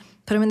bananas,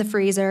 put them in the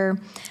freezer.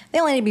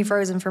 They only need to be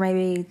frozen for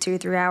maybe 2 or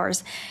 3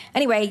 hours.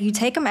 Anyway, you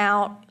take them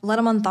out, let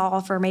them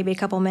unthaw for maybe a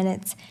couple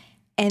minutes,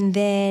 and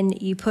then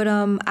you put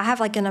them, I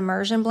have like an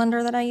immersion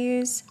blender that I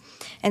use.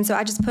 And so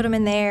I just put them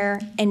in there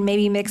and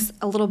maybe mix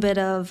a little bit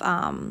of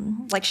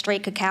like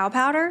straight cacao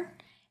powder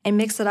and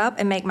mix it up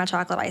and make my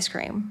chocolate ice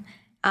cream.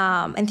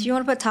 And if you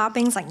want to put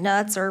toppings like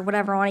nuts or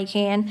whatever on, you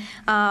can.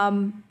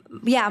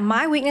 Yeah,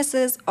 my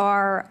weaknesses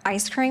are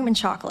ice cream and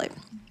chocolate.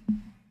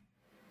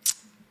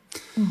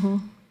 Mm-hmm.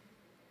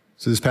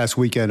 So this past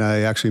weekend,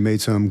 I actually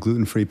made some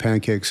gluten-free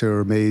pancakes that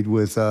were made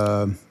with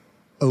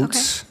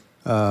oats,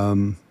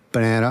 banana,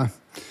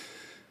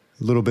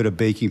 a little bit of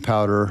baking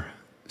powder,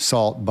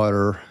 salt,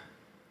 butter.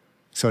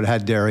 So it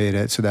had dairy in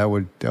it, so that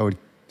would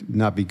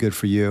not be good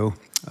for you.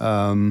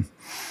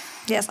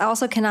 Yes, I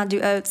also cannot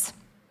do oats.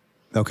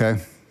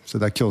 Okay, so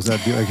that kills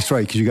that. That's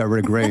right, because you got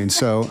rid of grain.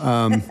 So,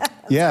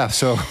 yeah,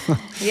 so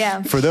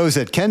for those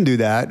that can do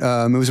that,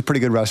 it was a pretty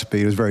good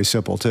recipe. It was very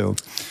simple, too.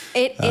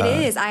 It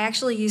is. I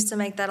actually used to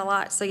make that a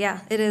lot. So,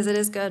 yeah, it is. It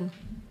is good.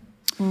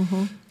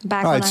 Mm-hmm.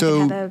 Back when I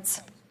could have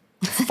oats.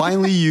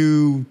 Finally,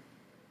 you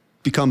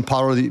become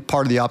part of the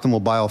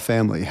Optimal Bio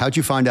family. How'd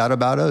you find out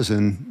about us?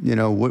 And,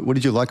 what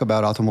did you like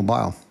about Optimal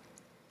Bio?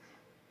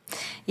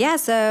 Yeah,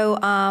 so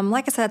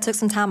like I said, I took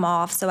some time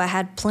off, so I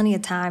had plenty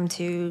of time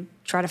to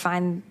try to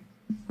find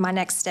my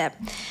next step.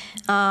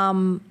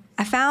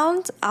 I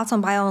found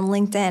Optimal Bio on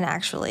LinkedIn,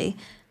 actually.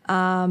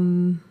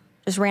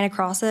 Just ran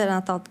across it, and I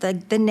thought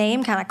the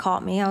name kind of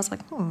caught me. I was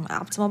like,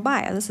 Optimal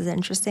Bio, this is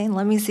interesting.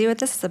 Let me see what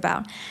this is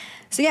about.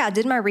 So yeah, I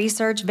did my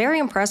research. Very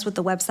impressed with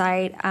the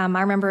website. I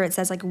remember it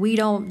says, like, we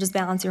don't just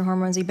balance your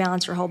hormones, we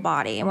balance your whole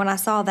body. And when I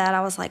saw that,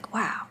 I was like,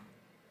 wow,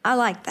 I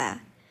like that.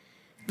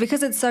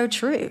 Because it's so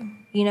true.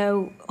 You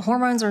know,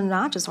 hormones are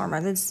not just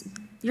hormones. It's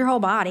your whole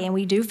body. And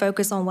we do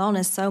focus on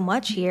wellness so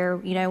much here,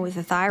 you know, with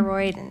the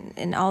thyroid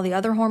and all the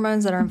other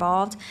hormones that are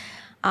involved.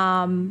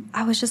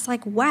 I was just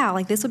like, wow,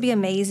 like this would be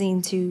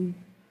amazing to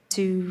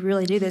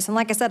really do this. And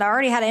like I said, I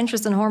already had an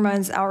interest in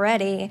hormones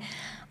already,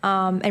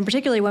 and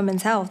particularly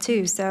women's health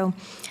too. So,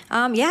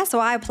 so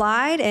I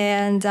applied,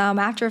 and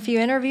after a few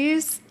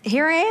interviews,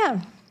 here I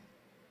am.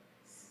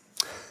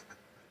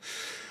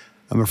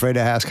 I'm afraid to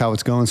ask how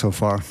it's going so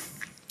far.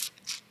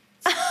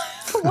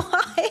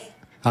 Why?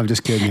 I'm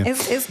just kidding you.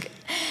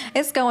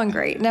 It's going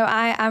great. No,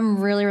 I'm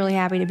really, really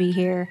happy to be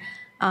here.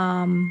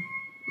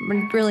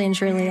 Really and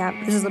truly,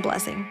 this is a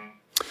blessing.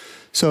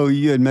 So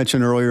you had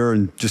mentioned earlier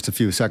and just a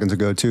few seconds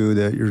ago too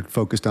that you're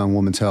focused on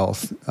women's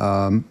health.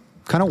 Kind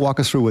of walk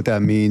us through what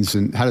that means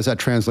and how does that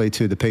translate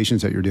to the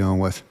patients that you're dealing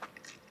with?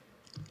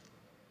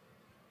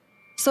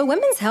 So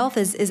women's health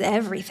is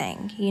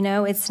everything. You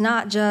know, it's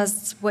not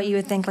just what you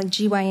would think like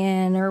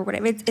GYN or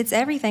whatever. It's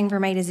everything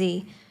from A to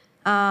Z.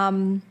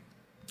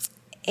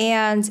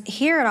 And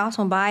here at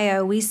Optimal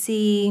Bio, we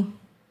see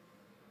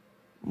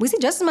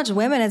just as much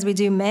women as we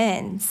do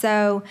men.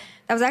 So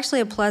that was actually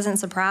a pleasant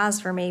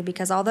surprise for me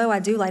because although I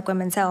do like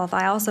women's health,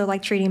 I also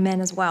like treating men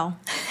as well.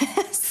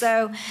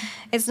 So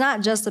it's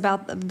not just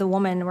about the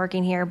woman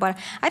working here, but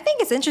I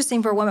think it's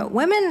interesting for women.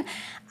 Women,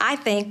 I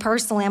think,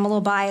 personally, I'm a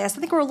little biased. I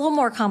think we're a little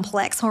more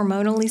complex,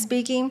 hormonally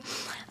speaking.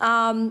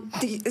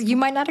 You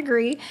might not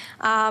agree,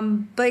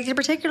 but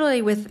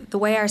particularly with the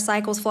way our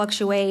cycles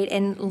fluctuate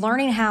and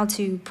learning how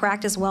to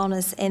practice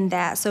wellness in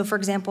that. So, for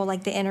example,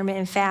 like the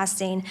intermittent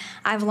fasting,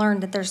 I've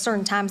learned that there's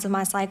certain times of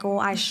my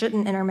cycle I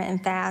shouldn't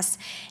intermittent fast.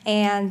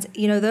 And,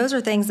 you know, those are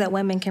things that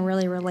women can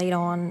really relate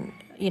on,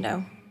 you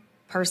know,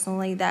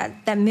 personally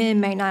that men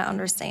may not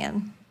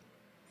understand.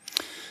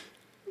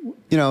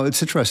 You know,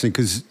 it's interesting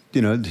because,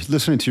 you know,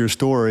 listening to your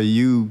story,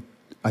 you,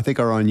 I think,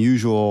 are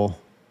unusual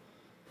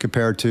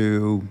compared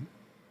to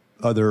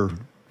other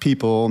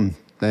people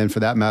and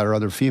for that matter,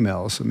 other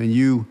females. I mean,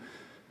 you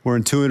were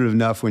intuitive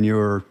enough when you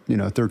were,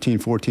 13,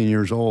 14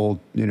 years old,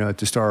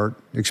 to start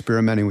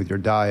experimenting with your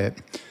diet.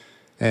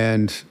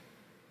 And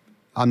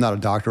I'm not a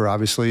doctor,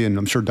 obviously, and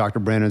I'm sure Dr.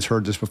 Brandon's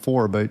heard this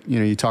before, but,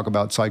 you talk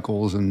about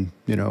cycles and,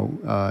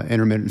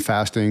 intermittent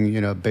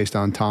fasting, based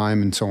on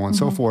time and so on and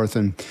so forth.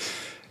 And,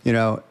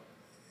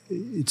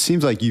 it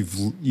seems like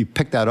you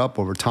picked that up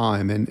over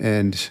time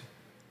and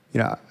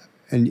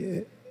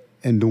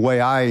the way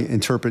I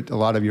interpret a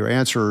lot of your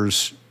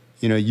answers,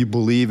 you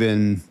believe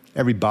in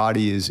every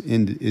body is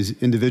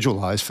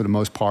individualized for the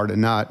most part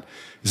and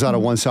it's not a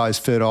one size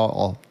fit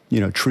all,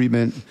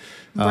 treatment.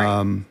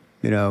 Right.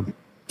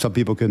 Some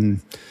people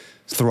can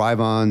thrive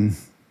on,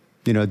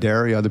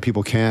 dairy, other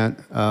people can't.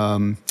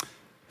 But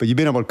you've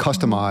been able to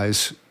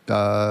customize,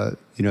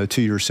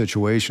 to your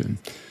situation.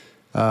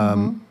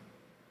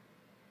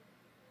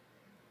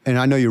 And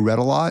I know you read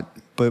a lot,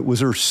 but was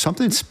there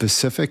something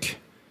specific,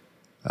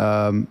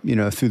 through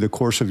the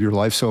course of your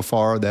life so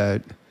far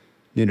that,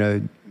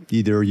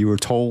 either you were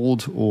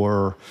told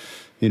or,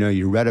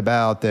 you read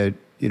about that,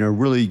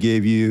 really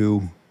gave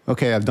you,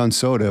 okay, I've done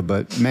soda,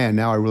 but man,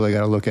 now I really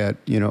got to look at,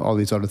 all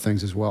these other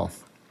things as well.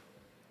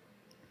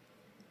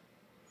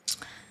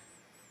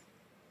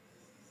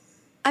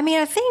 I mean,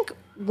 I think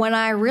when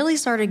I really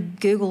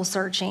started Google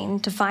searching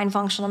to find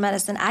functional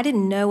medicine, I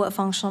didn't know what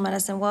functional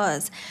medicine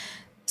was.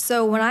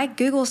 So when I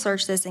Google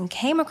searched this and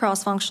came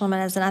across functional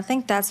medicine, I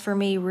think that's for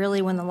me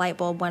really when the light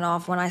bulb went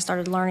off when I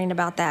started learning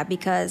about that,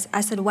 because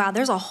I said, wow,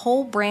 there's a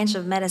whole branch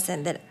of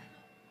medicine that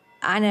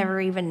I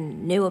never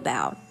even knew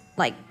about,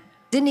 like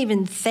didn't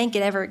even think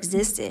it ever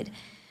existed.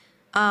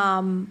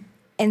 And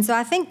so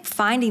I think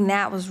finding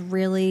that was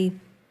really,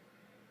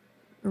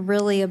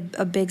 really a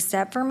big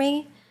step for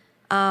me,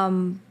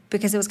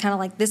 because it was kind of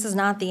like, this is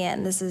not the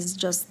end. This is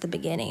just the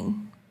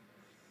beginning.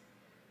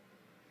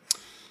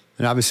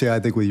 And obviously, I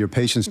think with your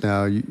patients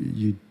now,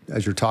 you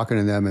as you're talking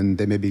to them and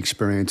they maybe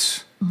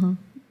experience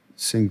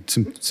seeing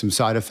some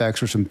side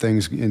effects or some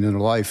things in their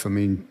life. I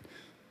mean,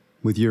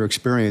 with your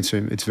experience,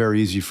 it's very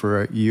easy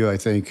for you, I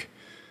think,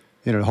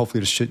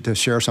 hopefully to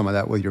share some of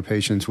that with your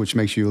patients, which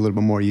makes you a little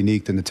bit more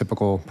unique than the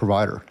typical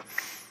provider.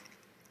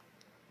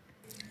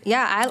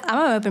 Yeah, I'm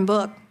an open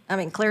book. I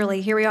mean,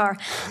 clearly, here we are.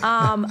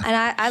 And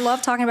I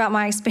love talking about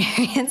my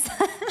experience.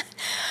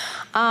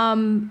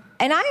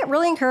 And I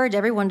really encourage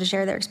everyone to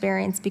share their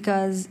experience,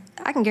 because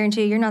I can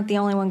guarantee you're not the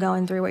only one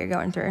going through what you're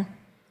going through.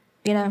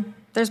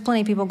 There's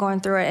plenty of people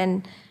going through it,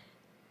 and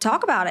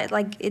talk about it.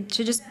 Like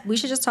we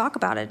should just talk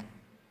about it.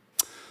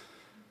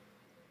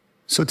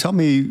 So tell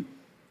me,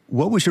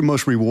 What was your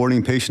most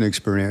rewarding patient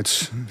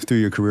experience through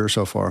your career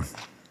so far?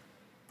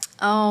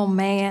 Oh,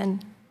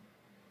 man.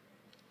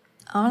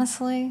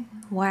 Honestly,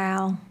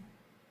 wow.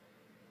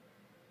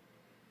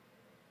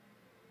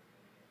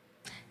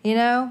 You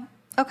know,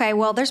 okay,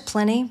 well, there's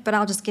plenty, but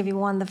I'll just give you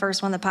one, the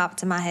first one that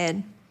popped in my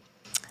head.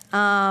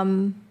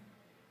 It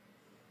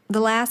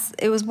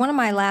was one of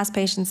my last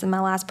patients in my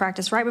last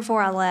practice, right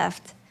before I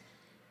left.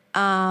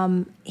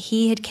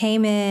 He had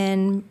came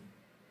in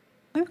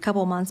maybe a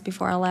couple of months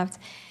before I left.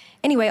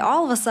 Anyway,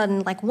 all of a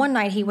sudden, like one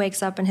night he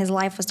wakes up and his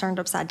life was turned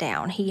upside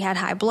down. He had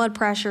high blood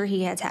pressure,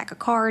 he had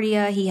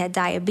tachycardia, he had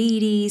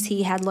diabetes,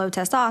 he had low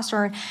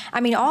testosterone. I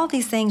mean, all of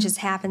these things just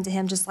happened to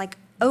him just like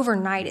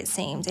overnight, it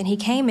seemed. And he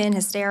came in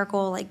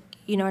hysterical, like,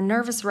 you know, a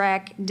nervous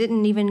wreck,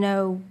 didn't even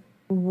know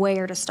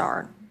where to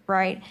start,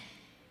 right?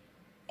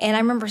 And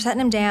I remember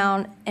setting him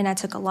down, and I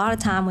took a lot of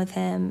time with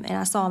him, and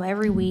I saw him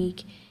every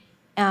week.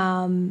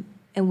 And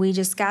we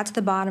just got to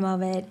the bottom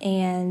of it,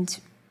 and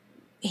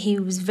he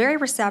was very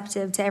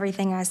receptive to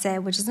everything I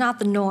said, which is not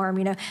the norm.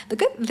 You know,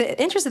 the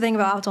interesting thing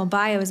about Optimal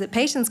Bio is that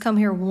patients come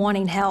here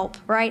wanting help,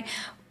 right?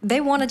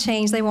 They want to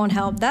change, they want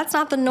help. That's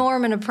not the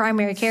norm in a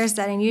primary care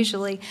setting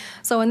usually.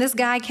 So when this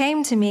guy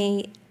came to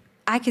me,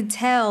 I could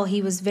tell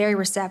he was very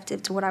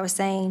receptive to what I was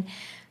saying.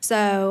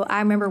 So I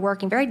remember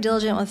working very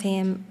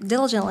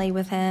diligently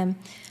with him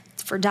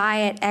for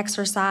diet,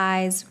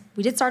 exercise.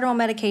 We did start him on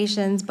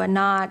medications, but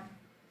not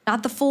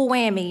the full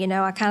whammy. You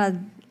know, I kind of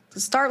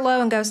start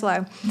low and go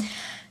slow.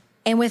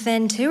 And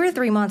within 2 or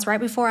 3 months, right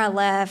before I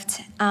left,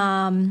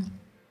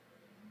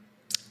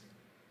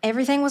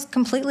 everything was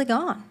completely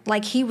gone.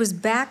 Like, he was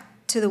back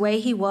to the way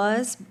he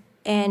was,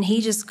 and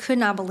he just could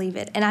not believe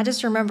it. And I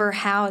just remember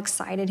how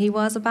excited he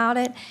was about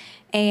it.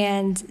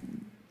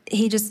 And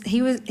he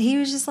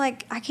was just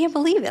like, I can't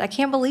believe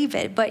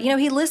it. But, you know,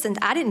 he listened.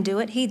 I didn't do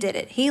it. He did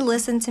it. He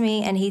listened to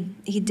me, and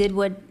he did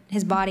what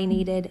his body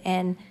needed,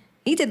 and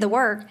he did the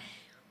work.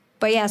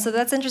 But yeah, so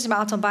that's interesting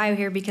about Optimal Bio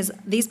here, because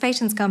these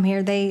patients come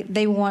here, they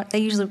want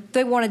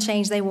to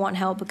change, they want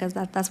help, because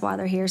that's why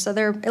they're here. So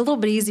they're a little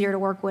bit easier to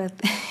work with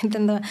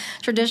than the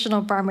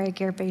traditional primary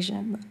care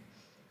patient.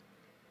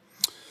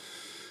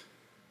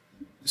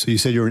 So you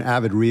said you're an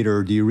avid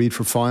reader. Do you read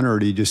for fun, or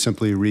do you just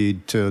simply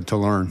read to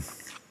learn?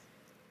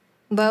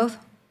 Both.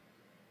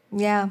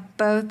 Yeah,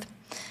 both.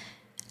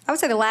 I would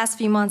say the last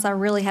few months I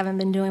really haven't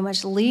been doing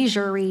much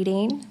leisure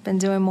reading. Been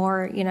doing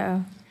more, you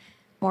know,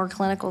 more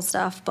clinical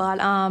stuff. But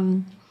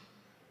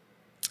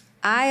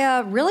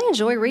I really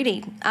enjoy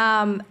reading.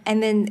 And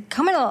then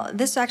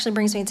this actually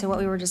brings me to what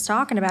we were just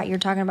talking about. You're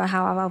talking about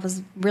how I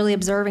was really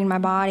observing my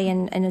body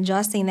and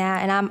adjusting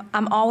that. And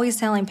I'm always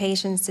telling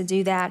patients to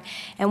do that.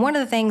 And one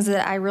of the things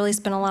that I really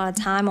spent a lot of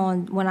time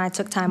on when I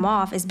took time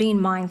off is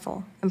being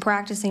mindful and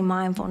practicing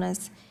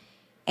mindfulness.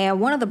 And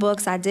one of the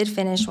books I did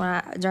finish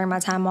during my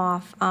time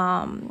off,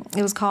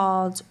 it was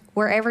called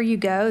Wherever You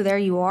Go, There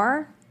You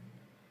Are.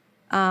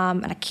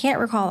 And I can't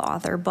recall the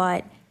author,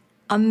 but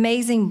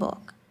amazing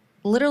book,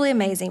 literally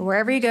amazing.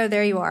 Wherever you go,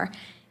 there you are.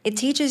 It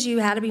teaches you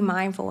how to be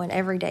mindful in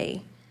every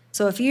day.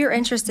 So if you're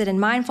interested in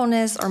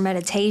mindfulness or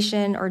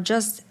meditation or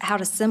just how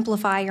to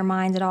simplify your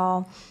mind at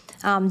all,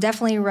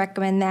 definitely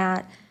recommend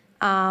that.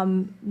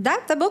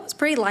 That book was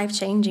pretty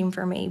life-changing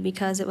for me,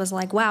 because it was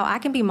like, wow, I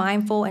can be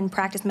mindful and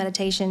practice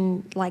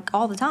meditation like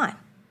all the time.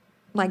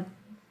 Like,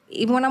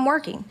 even when I'm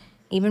working,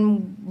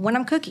 even when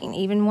I'm cooking,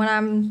 even when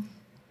I'm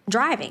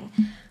driving.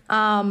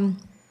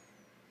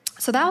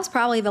 So that was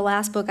probably the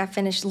last book I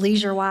finished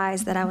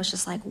leisure-wise that I was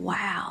just like,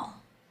 wow.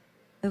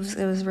 It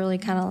was really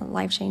kind of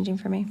life-changing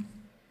for me.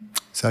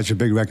 So that's your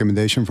big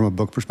recommendation from a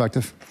book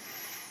perspective?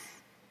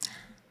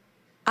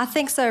 I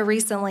think so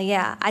recently,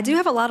 yeah. I do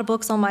have a lot of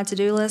books on my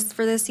to-do list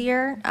for this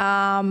year,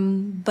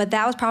 but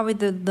that was probably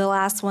the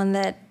last one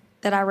that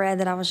I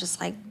read that I was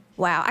just like,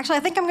 wow. Actually,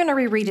 I think I'm going to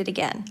reread it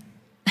again.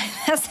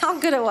 That's how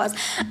good it was.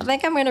 I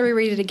think I'm going to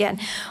reread it again.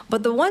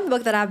 But the one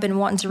book that I've been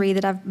wanting to read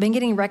that I've been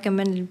getting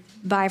recommended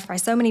by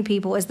so many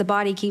people is The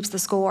Body Keeps the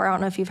Score. I don't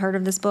know if you've heard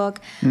of this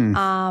book,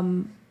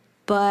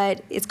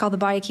 but it's called The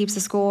Body Keeps the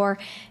Score.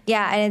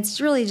 Yeah, and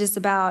it's really just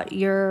about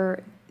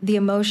the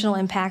emotional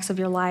impacts of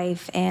your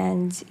life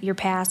and your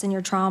past and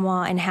your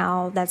trauma and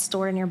how that's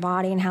stored in your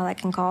body and how that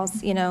can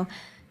cause, you know,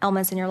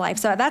 elements in your life.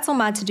 So that's on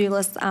my to-do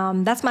list.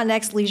 That's my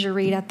next leisure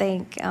read, I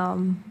think.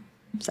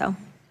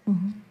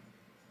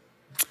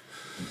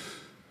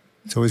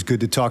 It's always good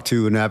to talk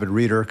to an avid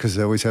reader, because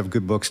they always have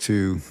good books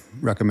to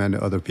recommend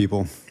to other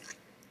people.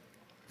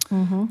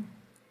 Mm-hmm.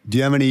 Do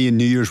you have any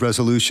New Year's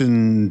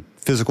resolution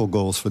physical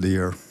goals for the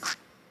year?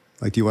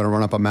 Like, do you want to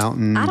run up a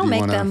mountain? I don't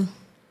make them.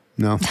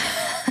 No?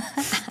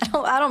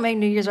 I don't make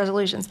New Year's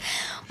resolutions,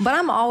 but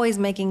I'm always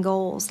making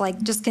goals,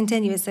 like just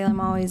continuously. I'm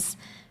always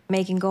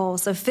making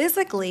goals. So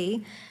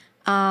physically,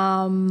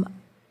 my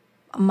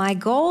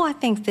goal, I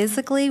think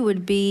physically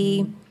would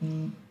be,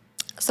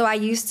 so I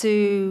used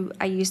to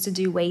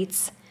do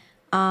weights.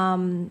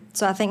 So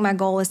I think my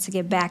goal is to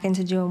get back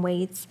into doing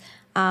weights.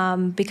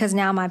 because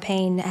now my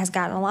pain has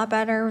gotten a lot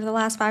better over the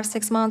last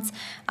 5-6 months.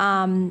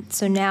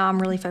 So now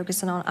I'm really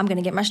focusing on, I'm going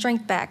to get my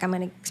strength back.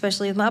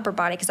 Especially with my upper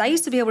body, because I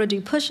used to be able to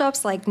do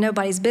push-ups like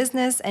nobody's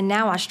business, and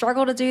now I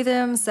struggle to do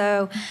them.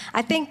 So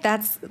I think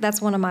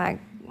that's one of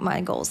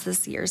my goals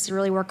this year, is to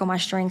really work on my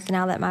strength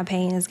now that my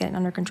pain is getting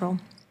under control.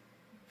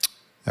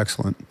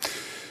 Excellent.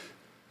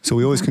 So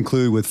we always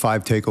conclude with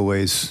 5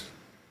 takeaways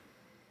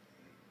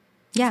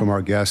from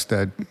our guests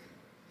that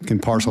can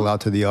parcel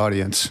out to the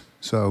audience.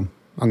 So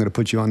I'm going to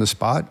put you on the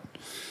spot.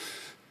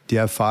 Do you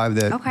have 5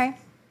 that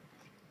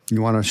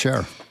you want to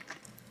share?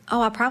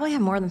 Oh, I probably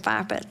have more than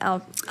 5, but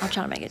I'll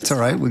try to make it. It's all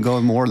right. We go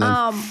with more than.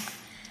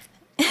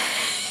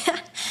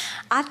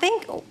 I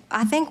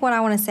think what I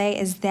want to say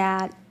is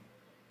that,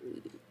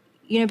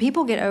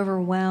 people get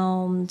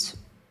overwhelmed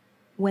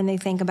when they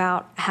think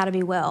about how to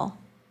be well.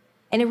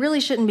 And it really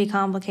shouldn't be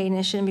complicated.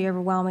 It shouldn't be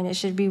overwhelming. It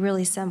should be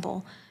really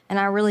simple. And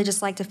I really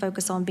just like to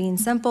focus on being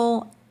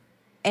simple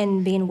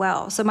and being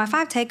well. So my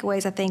 5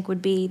 takeaways, I think,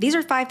 would be, these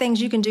are 5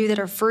 things you can do that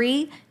are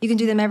free. You can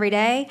do them every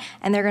day,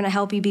 and they're going to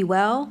help you be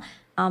well,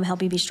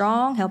 help you be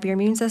strong, help your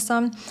immune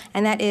system.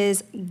 And that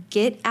is,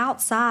 get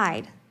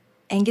outside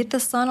and get the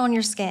sun on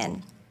your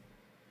skin.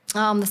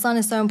 The sun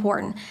is so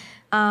important.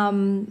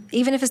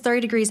 Even if it's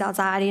 30 degrees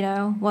outside,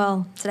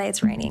 well, today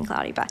it's rainy and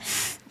cloudy, but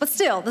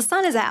still, the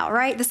sun is out,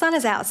 right? The sun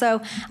is out.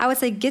 So I would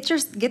say get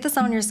the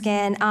sun on your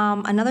skin.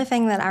 Another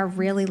thing that I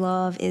really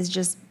love is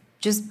just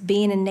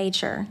being in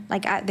nature.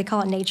 They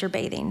call it nature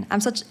bathing.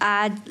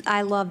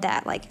 I love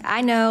that.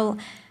 I know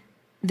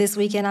this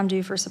weekend I'm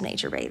due for some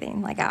nature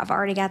bathing. I've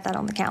already got that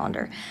on the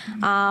calendar.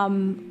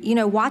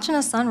 Watching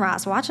a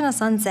sunrise, watching a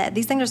sunset,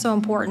 these things are so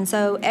important.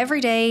 So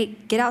every day,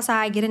 get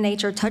outside, get in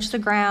nature, touch the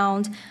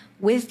ground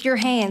with your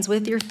hands,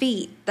 with your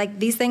feet.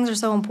 These things are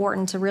so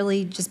important to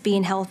really just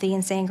being healthy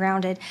and staying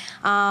grounded.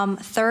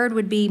 Third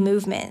would be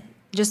movement.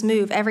 Just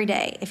move every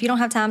day. If you don't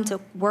have time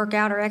to work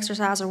out or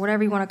exercise or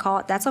whatever you want to call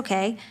it, that's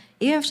okay.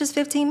 Even if it's just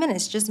 15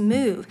 minutes, just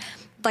move.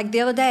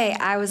 The other day,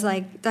 I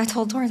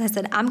told Torrance, I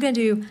said, I'm going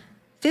to do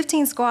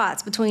 15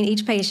 squats between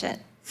each patient.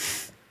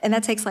 And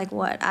that takes 10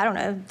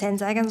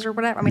 seconds or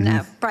whatever.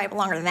 No, probably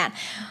longer than that.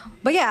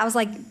 But yeah, I was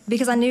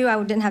because I knew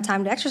I didn't have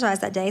time to exercise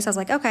that day. So I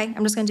was okay,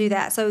 I'm just going to do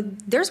that. So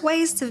there's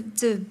ways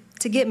to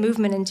get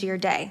movement into your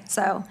day.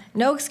 So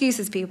no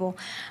excuses, people.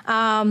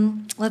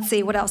 Let's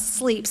see, what else?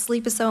 Sleep.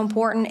 Sleep is so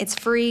important. It's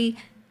free.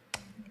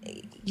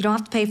 You don't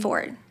have to pay for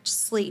it.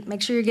 Just sleep.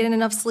 Make sure you're getting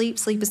enough sleep.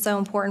 Sleep is so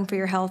important for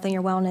your health and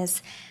your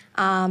wellness.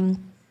 And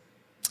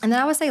then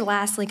I would say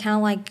lastly, kind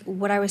of like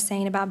what I was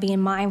saying about being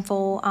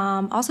mindful,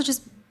 also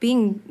just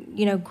being,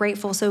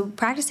 grateful. So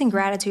practicing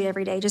gratitude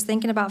every day, just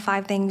thinking about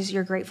 5 things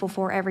you're grateful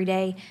for every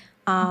day,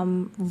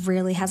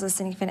 really has a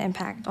significant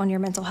impact on your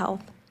mental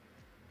health.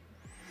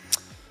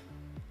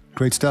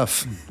 Great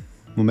stuff.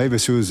 Well,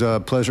 Mavis, it was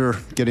a pleasure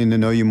getting to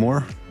know you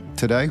more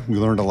today. We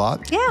learned a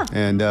lot. Yeah.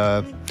 And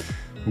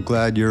I'm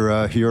glad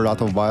you're here at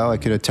Optimal Bio. I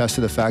can attest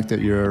to the fact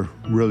that you're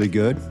really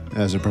good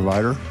as a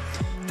provider.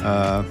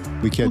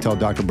 We can't tell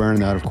Dr. Brennan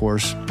that, of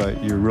course,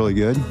 but you're really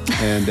good.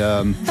 And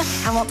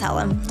I won't tell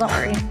him. Don't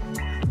worry.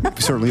 We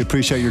certainly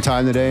appreciate your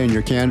time today and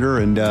your candor,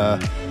 and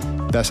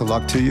best of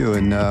luck to you,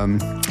 and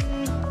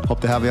hope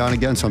to have you on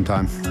again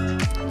sometime.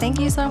 Thank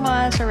you so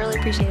much. I really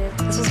appreciate it.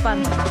 This was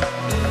fun.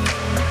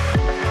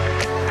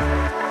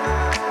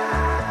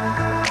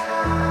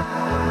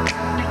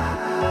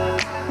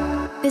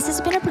 This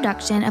has been a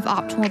production of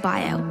Optimal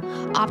Bio.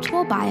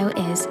 Optimal Bio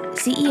is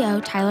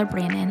CEO Tyler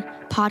Brannon,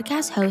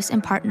 podcast host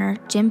and partner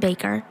Jim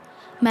Baker,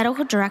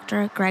 medical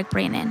director Greg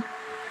Brannon,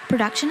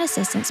 production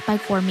assistance by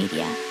Core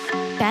Media,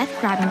 Beth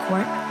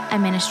Gravencourt,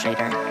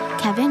 administrator,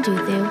 Kevin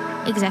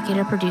Duthu,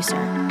 executive producer.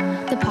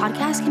 The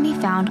podcast can be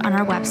found on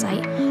our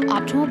website,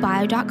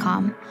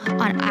 optimalbio.com,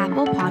 on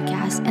Apple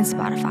Podcasts and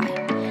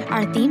Spotify.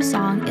 Our theme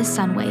song is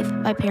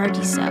Sunwave by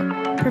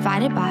Paradiso,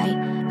 provided by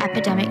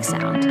Epidemic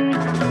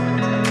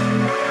Sound.